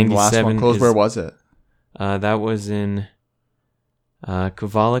 That's when the last one closed. Where was it? That was in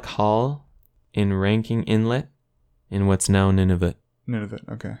Kuvalik Hall in Ranking Inlet in what's now Nunavut. Nunavut,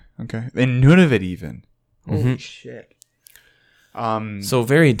 okay. In Nunavut even. Holy shit. So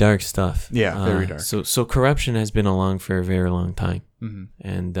very dark stuff. Yeah, very dark. So corruption has been along for a very long time. Mm-hmm.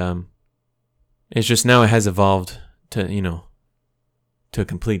 And it's just now it has evolved to, to a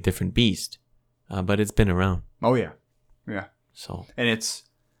complete different beast. But it's been around. Oh, yeah. Yeah. So. And it's,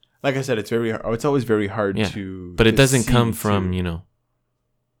 like I said, it's always very hard to. But it doesn't come from,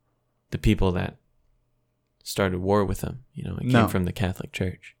 the people that started war with them. It came from the Catholic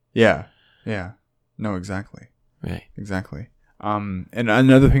Church. Yeah. Yeah. No, exactly. Right. Exactly. And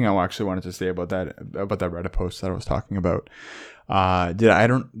another thing I actually wanted to say about that Reddit post that I was talking about. Did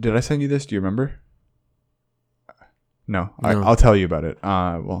I send you this? Do you remember? No. I'll tell you about it.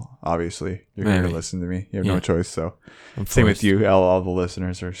 Well, obviously you're going to listen to me. You have no choice. So same with you. All the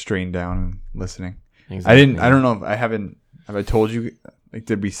listeners are strained down and listening. Exactly. I don't know if have I told you, like,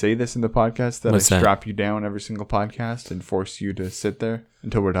 did we say this in the podcast that I strap you down every single podcast and force you to sit there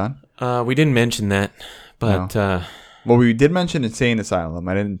until we're done? We didn't mention that, but, no. Well, we did mention insane asylum.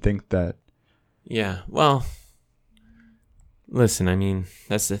 I didn't think that. Yeah. Well, listen, I mean,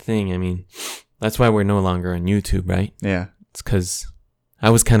 that's the thing. I mean, that's why we're no longer on YouTube, right? Yeah. It's because I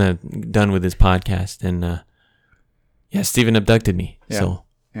was kind of done with this podcast, and Steven abducted me. Yeah. So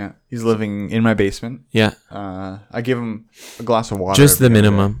yeah, he's living in my basement. Yeah. I give him a glass of water. Just the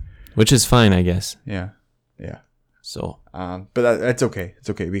minimum, which is fine, I guess. Yeah. Yeah. So. But that's okay.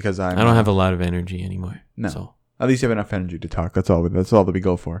 It's okay because I don't have a lot of energy anymore. No. So. At least you have enough energy to talk. That's all that we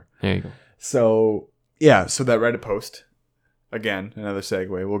go for. There you go. So yeah, so that Reddit post. Again, another segue.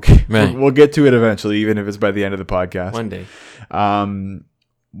 We'll get to it eventually, even if it's by the end of the podcast. One day.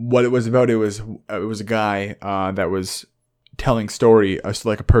 What it was about, it was a guy that was telling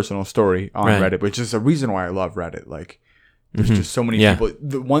like a personal story on Reddit, which is a reason why I love Reddit. Like, there's just so many people.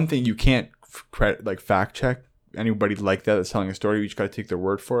 The one thing you can't fact check anybody like that's telling a story. You just got to take their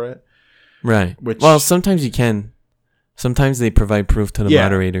word for it. Right. Well, sometimes you can. Sometimes they provide proof to the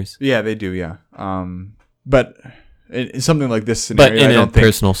moderators. Yeah, they do. Yeah. But. In something like this scenario, but in a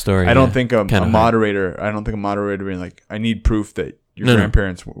personal story, I don't think a moderator. I don't think a moderator being like, I need proof that your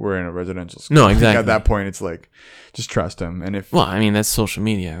grandparents were in a residential school. No, exactly. At that point, it's like, just trust them. And if I mean, that's social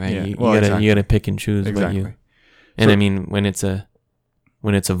media, right? Yeah. You gotta pick and choose what you. And I mean, when it's a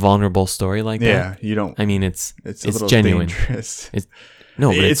vulnerable story like that, you don't. I mean, it's genuine. Dangerous.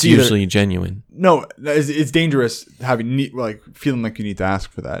 But it's usually genuine. No, it's dangerous feeling like you need to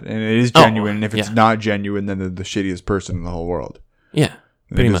ask for that, and it is genuine. And if it's not genuine, then they're the shittiest person in the whole world. Yeah,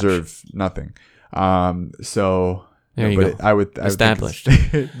 they deserve nothing. So there you go. I would established.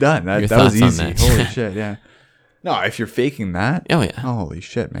 Done. That was easy. Holy shit! Yeah. No, if you're faking that, holy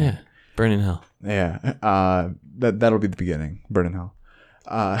shit, man. Yeah, burn in hell. Yeah. That'll be the beginning. Burn in hell.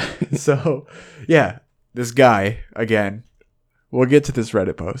 So yeah, this guy again. We'll get to this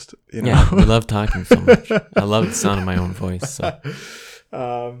Reddit post. Yeah, we love talking so much. I love the sound of my own voice. So.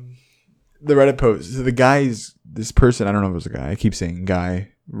 The Reddit post. So this person, I don't know if it was a guy. I keep saying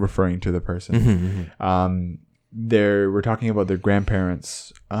guy, referring to the person. We're talking about their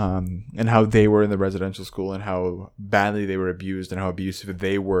grandparents and how they were in the residential school and how badly they were abused and how abusive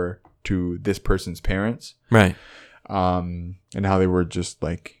they were to this person's parents. Right. And how they were just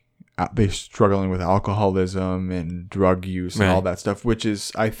like, they're struggling with alcoholism and drug use and all that stuff, which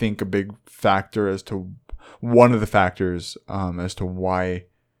is, I think, a big factor as to one of the factors as to why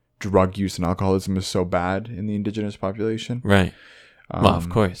drug use and alcoholism is so bad in the Indigenous population. Right. Well, of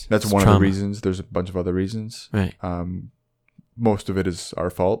course. That's one of the reasons. There's a bunch of other reasons. Right. Most of it is our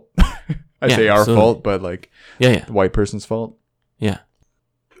fault. I say our fault, but the white person's fault. Yeah.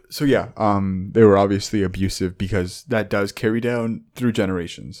 So they were obviously abusive because that does carry down through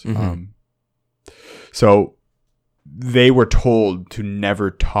generations. So they were told to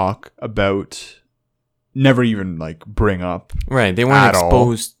never talk about, never even bring up. Right. They weren't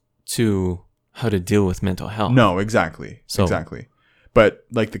exposed to how to deal with mental health. No, exactly. Exactly. But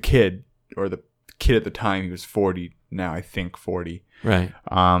the kid at the time, he was 40 now, I think 40. Right.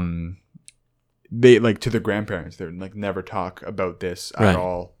 They to their grandparents, they're never talk about this at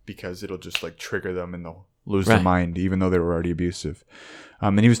all because it'll just trigger them and they'll lose their mind, even though they were already abusive.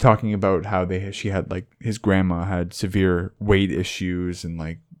 And he was talking about how she had his grandma had severe weight issues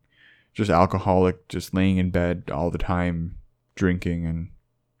and just alcoholic, just laying in bed all the time, drinking and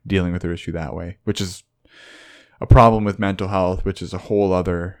dealing with her issue that way, which is a problem with mental health, which is a whole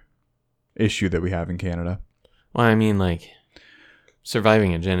other issue that we have in Canada. Well, I mean,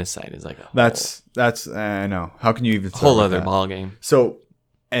 surviving a genocide is that's I know. How can you even whole other ball game? So,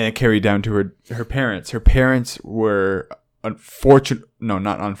 and it carried down to her parents. Her parents were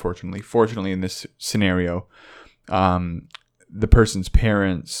fortunately in this scenario, the person's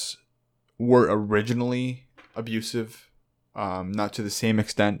parents were originally abusive, not to the same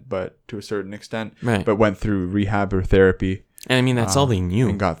extent, but to a certain extent, right. But went through rehab or therapy. And I mean, that's all they knew.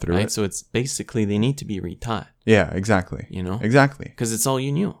 And got through it. So it's basically they need to be retaught. Yeah, exactly. Exactly. Because it's all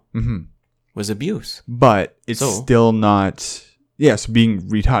you knew was abuse. But it's still not... Yes, being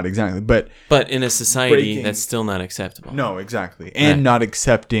retaught, exactly. But in a society, that's still not acceptable. No, exactly. And not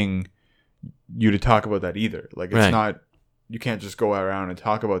accepting you to talk about that either. Like, it's not... You can't just go around and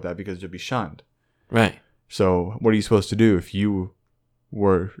talk about that because you'll be shunned. Right. So what are you supposed to do if you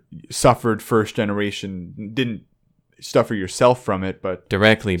suffered first generation, didn't suffer yourself from it, but...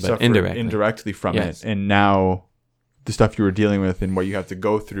 Directly, but indirectly from it. And now the stuff you were dealing with and what you have to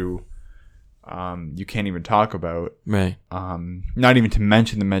go through... you can't even talk about. Right. Not even to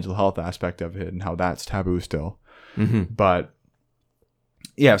mention the mental health aspect of it and how that's taboo still. But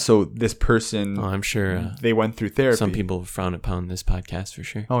yeah, so this person, I'm sure they went through therapy. Some people frown upon this podcast for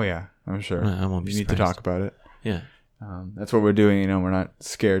sure. Oh yeah, I'm sure. I won't be surprised. You need to talk about it. Yeah. That's what we're doing. We're not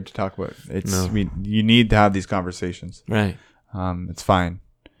scared to talk about it. You need to have these conversations. Right. It's fine.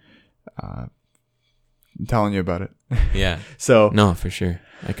 I'm telling you about it. Yeah. So no, for sure.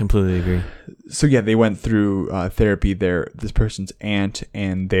 I completely agree. So yeah, they went through therapy. This person's aunt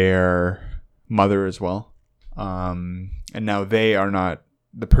and their mother as well. And now they are not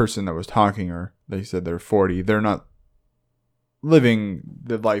the person that was talking, or they said they're 40. They're not living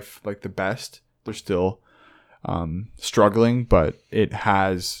the life like the best. They're still struggling, but it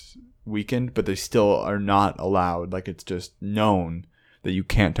has weakened. But they still are not allowed. Like, it's just known that you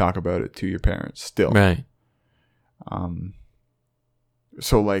can't talk about it to your parents still. Right.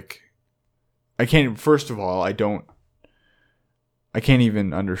 So like, I can't, first of all, I can't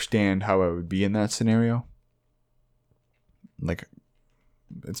even understand how I would be in that scenario. Like,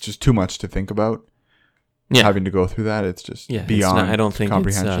 it's just too much to think about. Yeah. Having to go through that, it's just beyond I don't think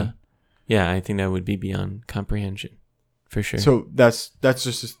comprehension. I think that would be beyond comprehension, for sure. So that's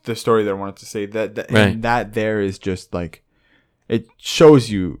just the story that I wanted to say. That right. And that there is just like, it shows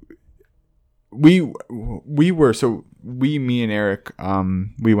you. Me and Eric,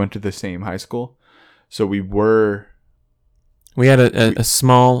 we went to the same high school, so we had a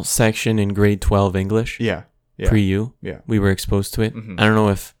small section in grade 12 English. Yeah. Pre-U. Yeah. We were exposed to it. I don't know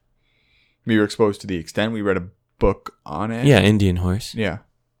if we were exposed to the extent. We read a book on it. Yeah, Indian Horse. Yeah.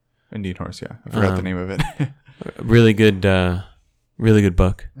 Indian Horse, yeah. I forgot the name of it. really good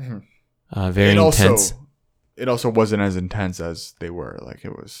book. Very intense. It also wasn't as intense as they were. Like,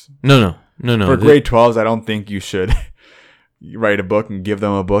 it was... No. For grade 12s, I don't think you should write a book and give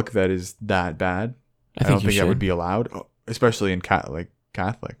them a book that is that bad. I don't think that would be allowed, especially in Catholic.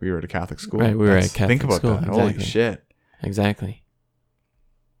 We were at a Catholic school. Right, we were at Catholic Think about school. that. Exactly. Holy shit. Exactly.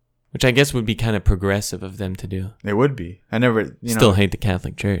 Which I guess would be kind of progressive of them to do. It would be. I never... Still hate the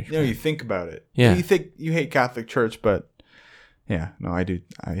Catholic Church. You think about it. Yeah. You think you hate Catholic Church, but... Yeah, no, I do.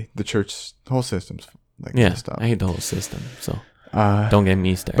 The church, the whole system's... Like, yeah, I hate the whole system, so don't get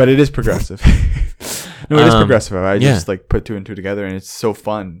me started. But it is progressive. No, it is progressive. I just like put two and two together, and it's so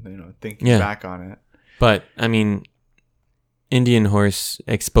fun, thinking back on it. But I mean, Indian Horse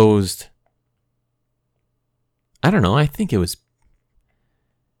exposed. I don't know. I think it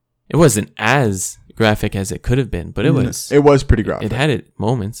wasn't as graphic as it could have been, but it was. It was pretty graphic. It had its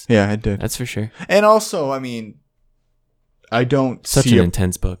moments. Yeah, it did. That's for sure. And also, I mean, I don't such see an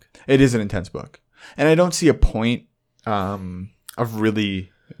intense book. It is an intense book. And I don't see a point of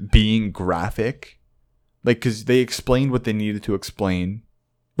really being graphic, like, because they explained what they needed to explain.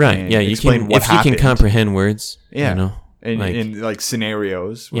 Right. Yeah. You can comprehend words. Yeah. In like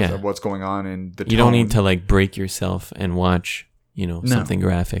scenarios. Of what's going on and the tone. You don't need to like break yourself and watch something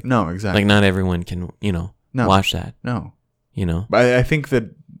graphic. No, exactly. Like, not everyone can watch that. No. But I think that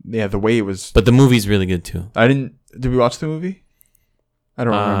the way it was. But the movie's really good too. Did we watch the movie? I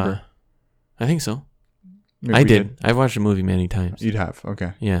don't remember. I think so. Maybe I did. I've watched the movie many times. You'd have.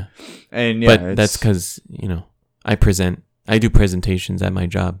 Okay. Yeah. And but that's because, I do presentations at my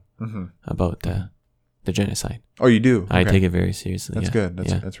job about the genocide. Oh, you do? Okay. I take it very seriously. That's good.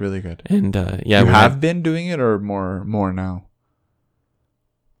 That's really good. And you have been doing it, or more now?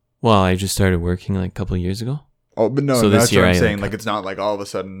 Well, I just started working like a couple of years ago. Oh, but no, so that's what I'm saying. Like, it's not like all of a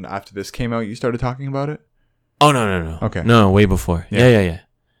sudden after this came out, you started talking about it? Oh, no. Okay. No, way before. Yeah.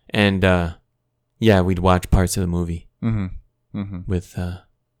 And, we'd watch parts of the movie with the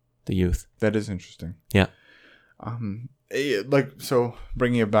youth. That is interesting. Yeah. So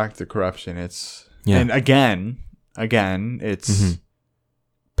bringing it back to corruption, and again, it's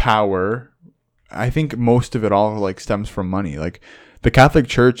power I think most of it all like stems from money. Like the Catholic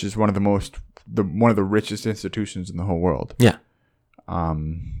Church is one of the richest institutions in the whole world. Yeah.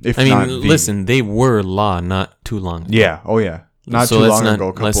 Listen, they were law not too long ago. Yeah. Oh yeah. Not too long ago.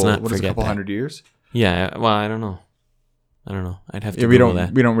 A couple hundred years. Yeah. Well, I don't know. I'd have to Google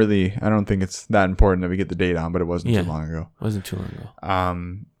that. We don't really. I don't think it's that important that we get the date on, but it wasn't too long ago. It wasn't too long ago.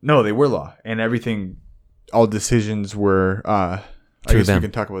 No, they were law, and everything. All decisions were. I guess we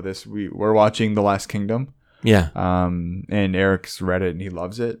can talk about this. We're watching The Last Kingdom. Yeah. And Eric's read it and he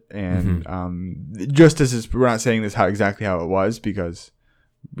loves it. And just as we're not saying this exactly how it was because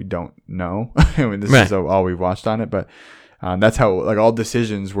we don't know. I mean, this is all we've watched on it, but that's how like all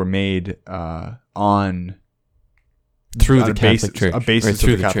decisions were made through the Catholic Church. A basis of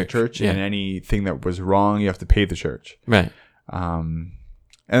the Catholic Church. And anything that was wrong, you have to pay the church. Right. And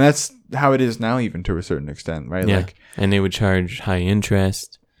that's how it is now, even to a certain extent, right? Yeah. Like, and they would charge high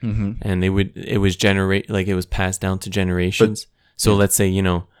interest. Mm-hmm. And it was passed down to generations. So let's say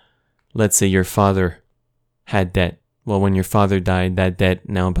your father had debt. Well, when your father died, that debt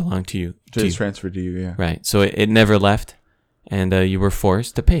now belonged to you. Just transferred to you, yeah. Right. So it never left, and you were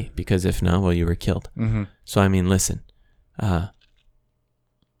forced to pay because if not, well, you were killed. Mm-hmm. So I mean, listen, I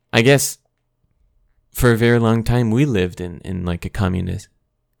guess for a very long time we lived in like a communist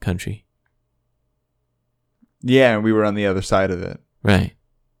country. Yeah, and we were on the other side of it. Right.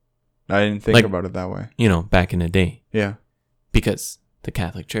 I didn't think about it that way. Back in the day. Yeah. Because the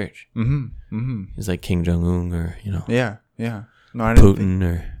Catholic Church is like Kim Jong-un or, Yeah, yeah. No, I didn't Putin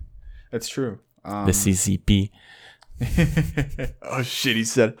or... That's true. The CCP. Oh, shit, he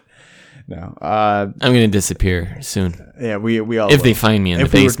said... No. I'm going to disappear soon. Yeah, we all... If they find me in the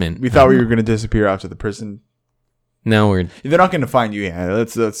basement. We thought we were going to disappear after the prison. Now they're not going to find you. Yeah,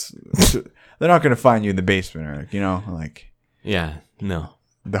 that's... They're not going to find you in the basement, Eric. Yeah, no.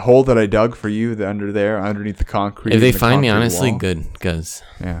 The hole that I dug for you, underneath the concrete. If they find me, honestly, good, because...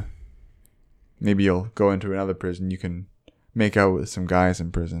 Yeah. Maybe you'll go into another prison. You can make out with some guys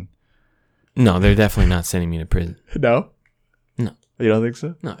in prison. No, they're definitely not sending me to prison. No? No. You don't think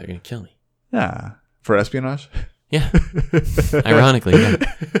so? No, they're going to kill me. Yeah. For espionage? Yeah. Ironically, yeah.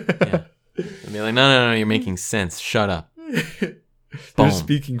 And they're like, no, you're making sense. Shut up. You're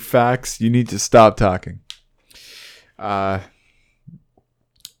speaking facts. You need to stop talking.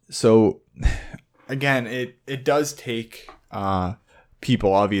 So, again, it does take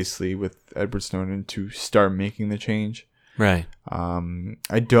people, obviously, with Edward Snowden to start making the change. Right. I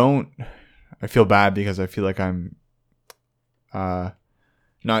feel bad because I feel like I'm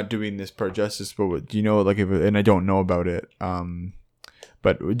not doing this part justice, but do you know, like, and I don't know about it.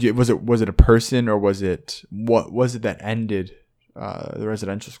 But was it a person or what was it that ended the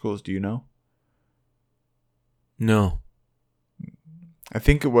residential schools? Do you know? No. I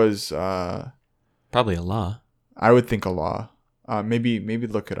think it was probably a law. I would think a law. Maybe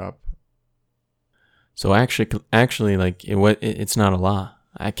look it up. So actually, like it's not a law.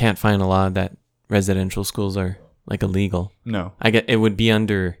 I can't find a law that residential schools are like illegal. No, it would be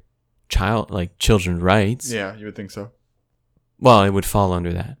under children's rights. Yeah, you would think so. Well, it would fall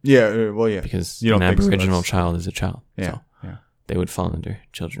under that. Yeah, well, yeah, because an Aboriginal child is a child. Yeah, so they would fall under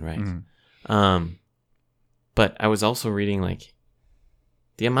children's rights. Mm-hmm. But I was also reading like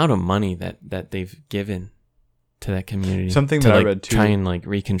the amount of money that they've given to that community. Something that I read too. Try and like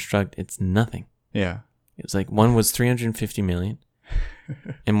reconstruct. It's nothing. Yeah. It was like one was 350 million,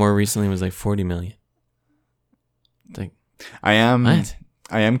 and more recently was like 40 million. It's like I am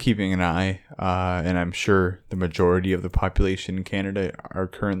keeping an eye, and I'm sure the majority of the population in Canada are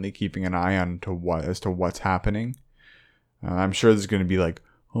currently keeping an eye on as to what's happening. I'm sure there's going to be like,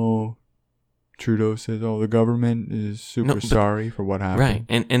 oh, Trudeau says, "Oh, the government is sorry for what happened." Right,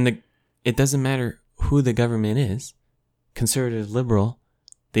 and it doesn't matter who the government is, conservative, liberal,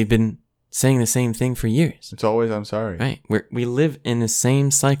 they've been saying the same thing for years. It's always, "I'm sorry." Right, we live in the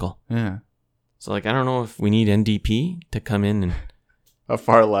same cycle. Yeah. So like, I don't know if we need NDP to come in and a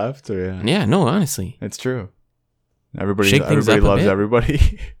far left, or yeah, no, honestly, it's true. Everybody loves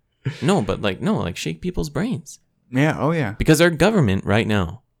everybody. No, shake people's brains. Yeah. Oh yeah. Because our government right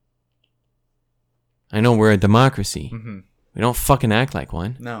now. I know we're a democracy. Mm-hmm. We don't fucking act like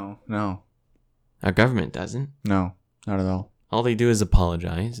one. No. Our government doesn't. No, not at all. All they do is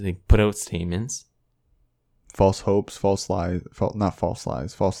apologize. They put out statements. False hopes, false lies. Not false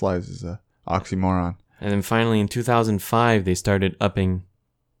lies. False lies is a oxymoron. And then finally in 2005, they started upping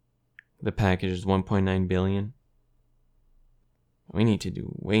the packages, 1.9 billion. We need to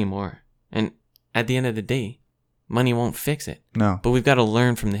do way more. And at the end of the day, money won't fix it. No. But we've got to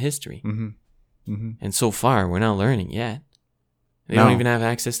learn from the history. Mm-hmm. Mm-hmm. And so far, we're not learning yet. They don't even have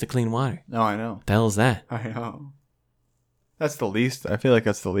access to clean water. No, I know. What the hell is that? I know. That's the least. I feel like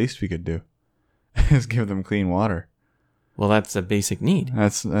that's the least we could do. Is give them clean water. Well, that's a basic need.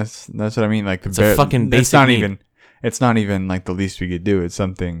 That's what I mean. Like it's a fucking basic need. It's not even like the least we could do. It's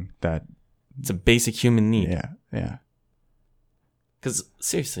something that. It's a basic human need. Yeah, yeah. Because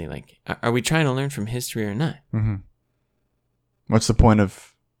seriously, like, are we trying to learn from history or not? Mm-hmm. What's the point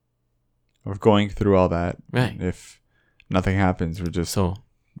of going through all that? Right. If nothing happens, we're just.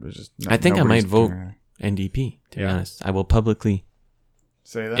 I think I might vote NDP. To be honest, I will publicly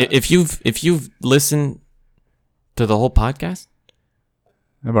say that. If you've listened to the whole podcast,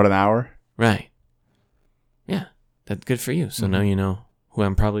 about an hour, right? Yeah, that's good for you. So now you know who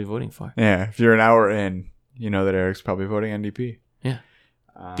I'm probably voting for. Yeah, if you're an hour in, you know that Eric's probably voting NDP. Yeah,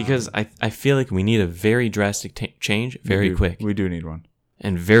 because I feel like we need a very drastic change very quick. We do need one.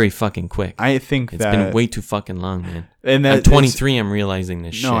 And very fucking quick. I think it's been way too fucking long, man. And I'm 23. I'm realizing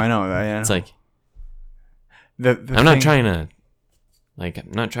this shit. No, I know. It's like I'm not trying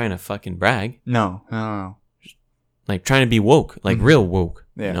to fucking brag. No. Like trying to be woke, like real woke.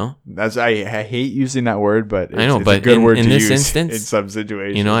 Yeah. You know. That's I hate using that word, but I know, it's but a good word in to this use instance, in some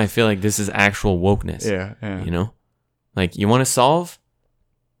situations. You know, I feel like this is actual wokeness. Yeah. You know, like you want to solve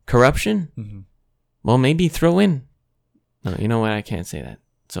corruption? Mm-hmm. Well, maybe throw in. No, you know what? I can't say that.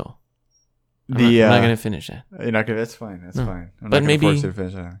 So I'm not gonna finish that. You're not gonna. That's fine. That's fine. I'm but not maybe force you to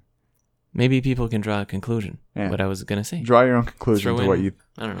finish that. Maybe people can draw a conclusion. Yeah. What I was gonna say. Draw your own conclusion to what you.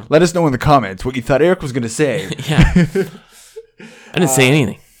 I don't know. Let us know in the comments what you thought Eric was gonna say. Yeah. I didn't say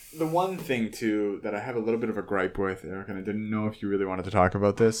anything. The one thing too that I have a little bit of a gripe with, Eric, and I didn't know if you really wanted to talk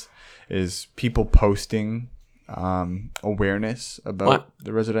about this, is people posting awareness about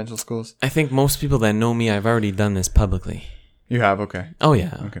the residential schools. I think most people that know me, I've already done this publicly. You have? Okay. Oh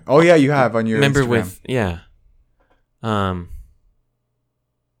yeah. Okay. Oh yeah, you have on your Remember Instagram.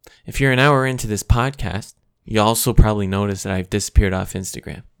 If you're an hour into this podcast, you also probably noticed that I've disappeared off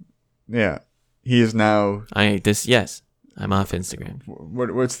Instagram. Yeah. He is now Yes. I'm off Instagram.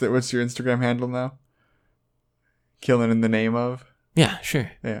 What's your Instagram handle now? Killing in the name of? Yeah,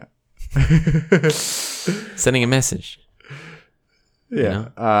 sure. Yeah. Sending a message. Yeah.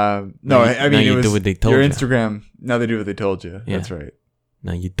 You know? I mean, it was do what they told your you. Instagram. Now they do what they told you. Yeah. That's right.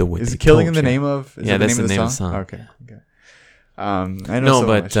 Now you do what they told you. Is it Killing in the Name of? Yeah, that's the name of the song. Okay. I know. No,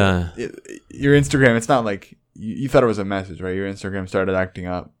 but your Instagram, it's not like you thought it was a message, right? Your Instagram started acting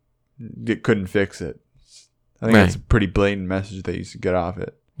up. It couldn't fix it. I think it's a pretty blatant message that you should get off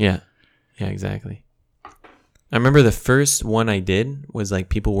it. Yeah. Yeah, exactly. I remember the first one I did was like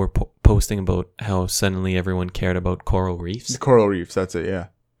people were posting about how suddenly everyone cared about coral reefs. The coral reefs, that's it, yeah.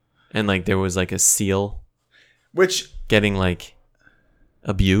 And like there was like a seal which getting like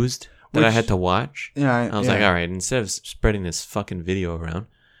abused that I had to watch. Yeah. I was like, all right, instead of spreading this fucking video around,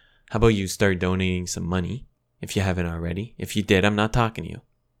 how about you start donating some money if you haven't already? If you did, I'm not talking to you.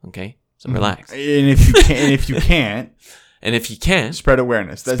 Okay? So relax. And if you can't, and if you can't, spread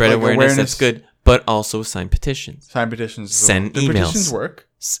awareness. That's spread awareness. That's good. But also sign petitions. Sign petitions. Send emails. Petitions work.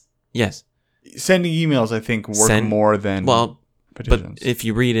 Yes. Sending emails, I think, work more than petitions. But if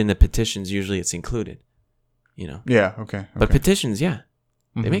you read in the petitions, usually it's included. You know. Yeah. Okay. But petitions, they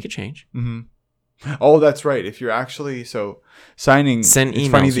make a change. Mm-hmm. Oh, that's right. If you're actually signing, send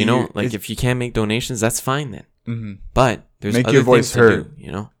emails. You know, like if you can't make donations, that's fine then. Mm-hmm. But there's make other your voice things heard. To do,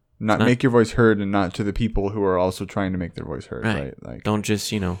 you know. Not make your voice heard, and not to the people who are also trying to make their voice heard. Right. Like, don't just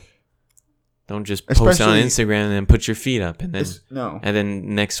post it on Instagram and then put your feet up, and then and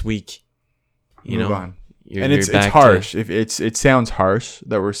then next week, move on. It's harsh. It sounds harsh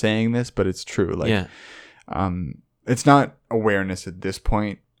that we're saying this, but it's true. Like, it's not awareness at this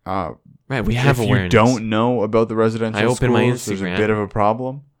point. Right. We have awareness. If you don't know about the residential schools, my Instagram. There's a bit of a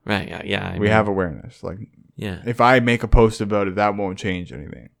problem. Right. Yeah. We have awareness. Like, yeah. If I make a post about it, that won't change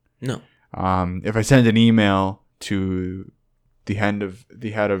anything. No. If I send an email to the head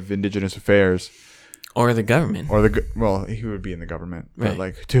of Indigenous Affairs, or the government, he would be in the government, right. But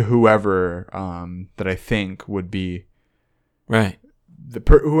like to whoever that I think would be right,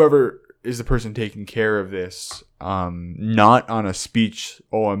 whoever is the person taking care of this, not on a speech,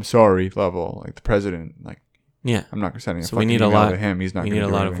 I'm sorry level, like the president, like. Yeah, I'm not sending a fucking email to him. He's not. We need a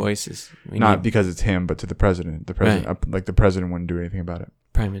lot of voices. Not because it's him, but to the president. The president, like the president, wouldn't do anything about it.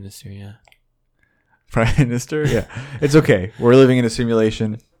 Prime Minister, yeah. Prime Minister, yeah. It's okay. We're living in a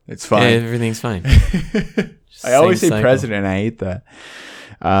simulation. It's fine. Yeah, everything's fine. I always say president. I hate that.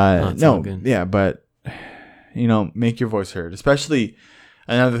 But make your voice heard. Especially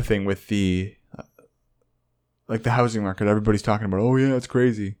another thing with the like the housing market. Everybody's talking about. Oh yeah, it's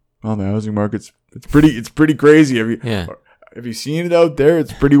crazy. Oh, the housing market's it's pretty crazy. Have you seen it out there?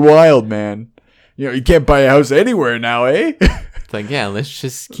 It's pretty wild, man. You know, you can't buy a house anywhere now, eh? It's like, yeah, let's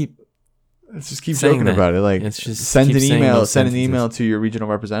just keep joking about it. Like, send an email to your regional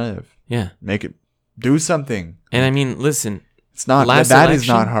representative. Yeah. Make it do something. And I mean, listen, it's not that is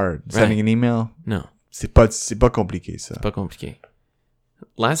not hard. Right. Sending an email. No. C'est pas compliqué ça. C'est pas compliqué.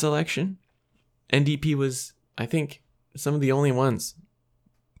 Last election, NDP was, I think, some of the only ones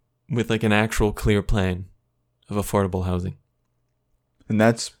with like an actual clear plan of affordable housing. And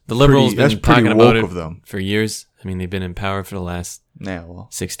that's the Liberals been talking about it for years. I mean, they've been in power for the last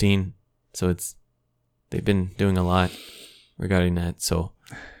 16, so they've been doing a lot regarding that. So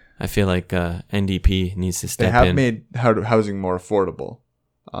I feel like NDP needs to step in. They have made housing more affordable.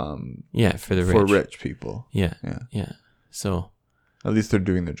 For rich people. Yeah. So at least they're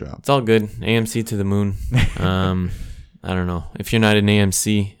doing their job. It's all good. AMC to the moon. I don't know. If you're not an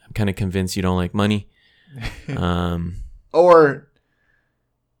AMC, I'm kind of convinced you don't like money. Or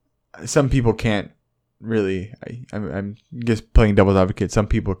some people can't really. I'm just playing devil's advocate. Some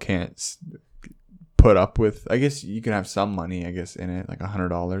people can't put up with. I guess you can have some money. I guess in it, like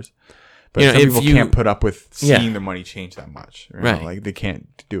 $100. But some people can't put up with seeing their money change that much. Right? Like they can't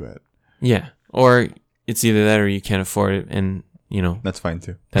do it. Yeah. Or it's either that or you can't afford it, and that's fine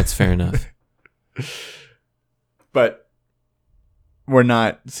too. That's fair enough. But we're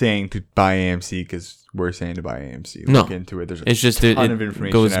not saying to buy AMC because we're saying to buy AMC. No. Look into it. There's it's just ton of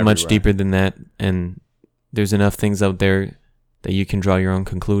information goes everywhere. Much deeper than that, and there's enough things out there that you can draw your own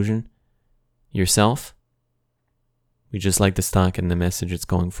conclusion yourself. We just like the stock and the message it's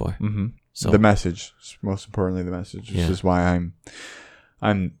going for. Mm-hmm. So the message, most importantly, the message. This is why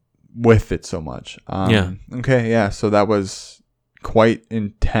I'm with it so much. Okay. Yeah. So that was quite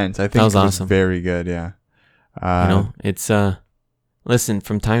intense. I think that was awesome. Very good. Yeah. It's listen,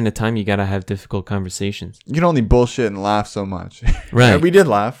 from time to time, you gotta have difficult conversations. You can only bullshit and laugh so much. Right. Yeah, we did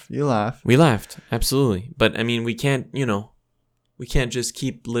laugh. You laughed. We laughed. Absolutely. But I mean, we can't just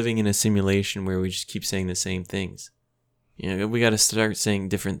keep living in a simulation where we just keep saying the same things. We got to start saying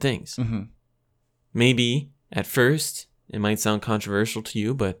different things. Mm-hmm. Maybe at first it might sound controversial to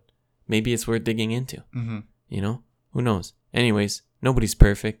you, but maybe it's worth digging into. Mm-hmm. Who knows? Anyways, nobody's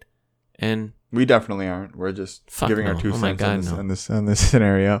perfect, and we definitely aren't. We're just giving our 2 cents on this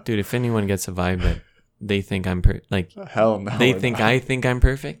scenario. Dude, if anyone gets a vibe that they think I'm hell no, they think not. I think I'm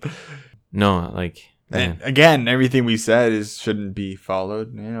perfect. No, and again, everything we said shouldn't be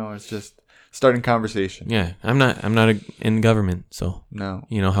followed. It's just starting conversation. Yeah, I'm not in government, so no.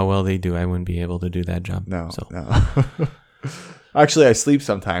 How well they do, I wouldn't be able to do that job. No. Actually, I sleep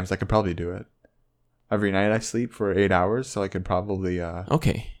sometimes. I could probably do it. Every night I sleep for 8 hours, so I could probably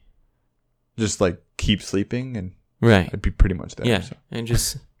just keep sleeping, and I'd be pretty much there. Yeah, and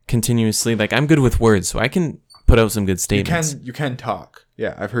just continuously I'm good with words, so I can put out some good statements. You can talk.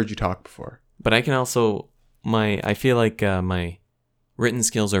 Yeah, I've heard you talk before. But I can also I feel like my written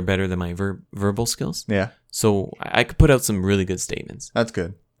skills are better than my verbal skills. Yeah. So I could put out some really good statements. That's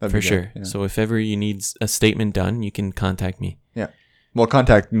good. For sure. Yeah. So if ever you need a statement done, you can contact me. Yeah. Well,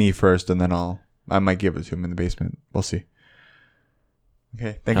 contact me first, and then I might give it to him in the basement. We'll see.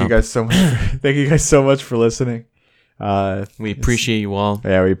 Okay. Thank you guys so much. Thank you guys so much for listening. We appreciate you all.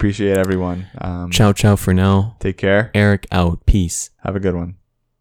 Yeah, we appreciate everyone. Ciao for now. Take care. Eric out. Peace. Have a good one.